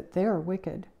believe that they're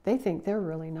wicked. They think they're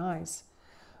really nice,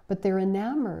 but they're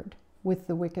enamored with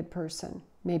the wicked person.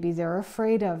 Maybe they're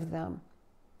afraid of them.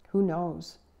 Who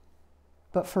knows?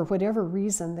 But for whatever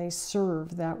reason they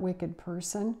serve that wicked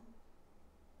person,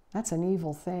 that's an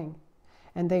evil thing.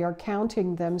 And they are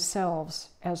counting themselves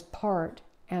as part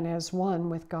and as one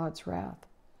with God's wrath.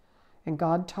 And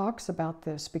God talks about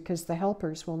this because the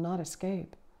helpers will not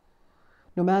escape.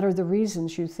 No matter the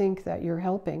reasons you think that you're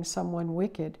helping someone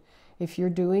wicked, if you're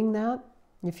doing that,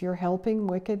 if you're helping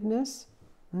wickedness,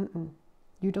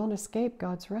 you don't escape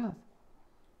God's wrath.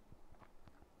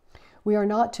 We are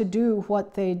not to do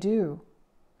what they do.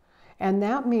 And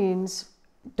that means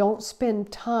don't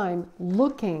spend time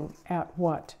looking at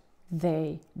what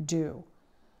they do.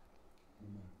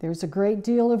 There's a great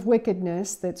deal of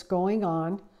wickedness that's going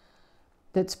on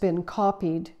that's been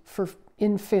copied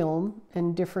in film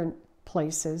and different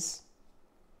places.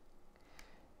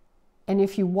 And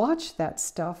if you watch that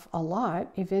stuff a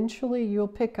lot, eventually you'll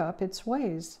pick up its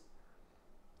ways.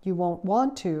 You won't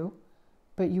want to,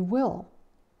 but you will.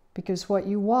 Because what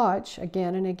you watch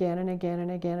again and again and again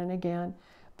and again and again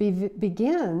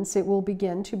it will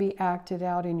begin to be acted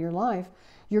out in your life.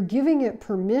 You're giving it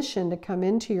permission to come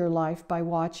into your life by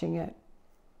watching it.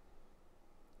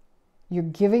 You're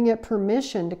giving it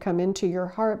permission to come into your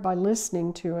heart by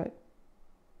listening to it.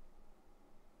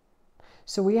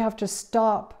 So we have to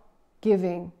stop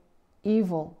giving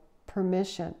evil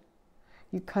permission.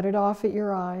 You cut it off at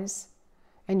your eyes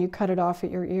and you cut it off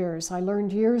at your ears. I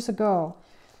learned years ago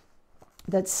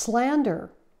that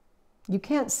slander, you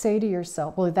can't say to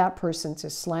yourself, well, that person's a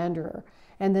slanderer,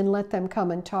 and then let them come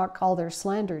and talk all their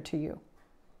slander to you.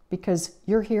 Because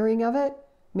your hearing of it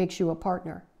makes you a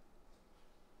partner.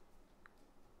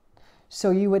 So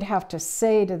you would have to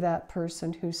say to that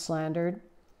person who slandered,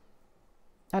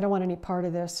 I don't want any part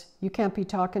of this. You can't be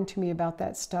talking to me about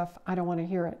that stuff. I don't want to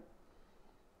hear it.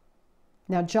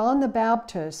 Now, John the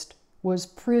Baptist was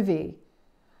privy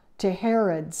to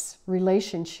Herod's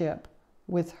relationship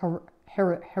with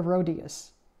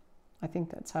Herodias. I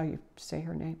think that's how you say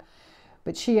her name.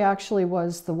 But she actually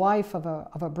was the wife of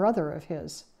a brother of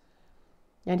his.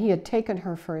 And he had taken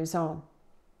her for his own.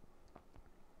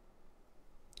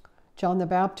 John the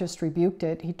Baptist rebuked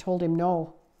it. He told him,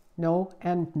 no, no,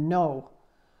 and no.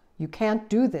 You can't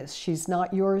do this. She's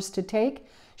not yours to take.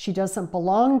 She doesn't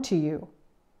belong to you.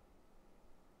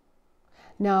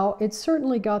 Now, it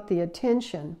certainly got the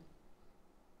attention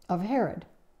of Herod.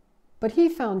 But he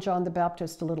found John the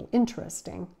Baptist a little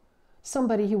interesting.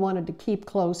 Somebody he wanted to keep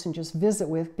close and just visit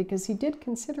with because he did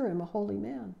consider him a holy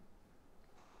man.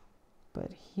 But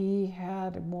he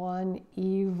had one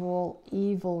evil,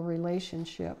 evil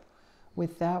relationship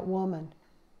with that woman.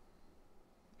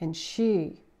 And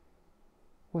she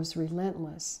was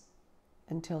relentless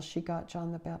until she got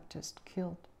John the Baptist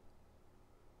killed.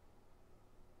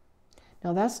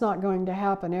 Now, that's not going to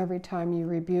happen every time you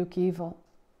rebuke evil.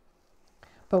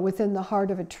 But within the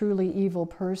heart of a truly evil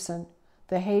person,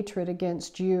 the hatred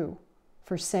against you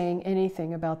for saying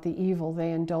anything about the evil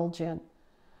they indulge in,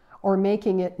 or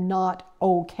making it not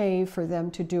okay for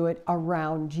them to do it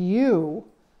around you,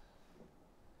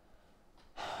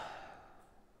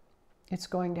 it's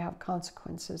going to have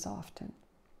consequences often.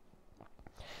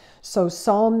 So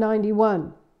Psalm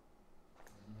 91,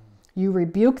 you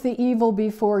rebuke the evil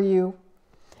before you,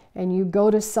 and you go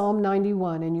to Psalm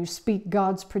 91 and you speak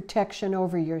God's protection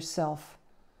over yourself.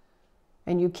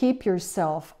 And you keep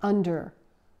yourself under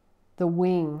the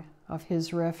wing of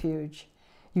His refuge.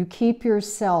 You keep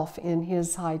yourself in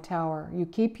His high tower. You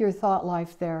keep your thought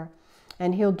life there,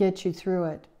 and He'll get you through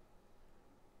it.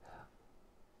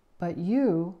 But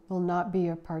you will not be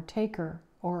a partaker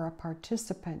or a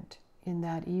participant in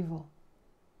that evil.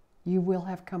 You will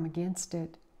have come against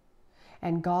it.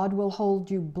 And God will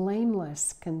hold you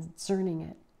blameless concerning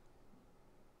it.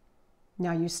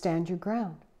 Now you stand your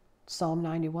ground. Psalm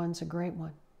 91 is a great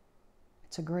one.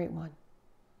 It's a great one.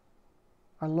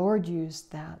 Our Lord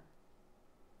used that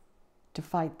to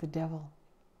fight the devil,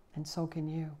 and so can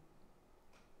you.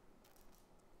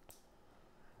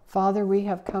 Father, we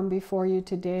have come before you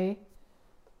today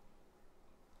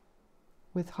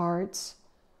with hearts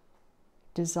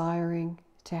desiring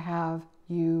to have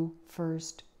you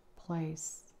first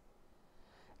place.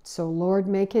 So, Lord,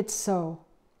 make it so.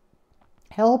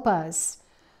 Help us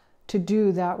to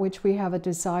do that which we have a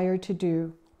desire to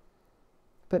do.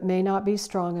 but may not be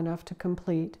strong enough to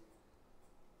complete.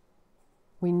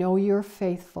 We know you're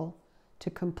faithful to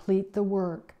complete the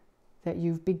work that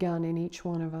you've begun in each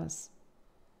one of us.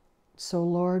 So,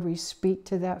 Lord, we speak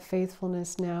to that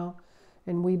faithfulness now,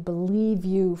 and we believe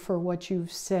you for what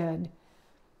you've said,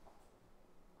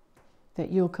 that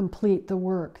you'll complete the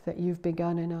work that you've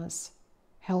begun in us.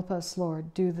 Help us,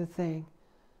 Lord, do the thing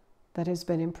that has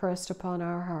been impressed upon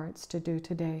our hearts to do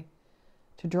today,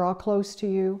 to draw close to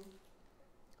you,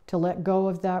 to let go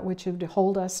of that which would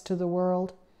hold us to the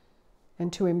world,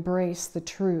 and to embrace the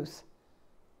truth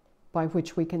by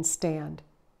which we can stand.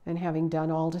 And having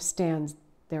done all to stand,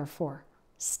 therefore,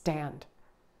 stand.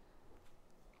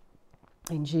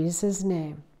 In Jesus'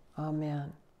 name,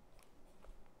 amen.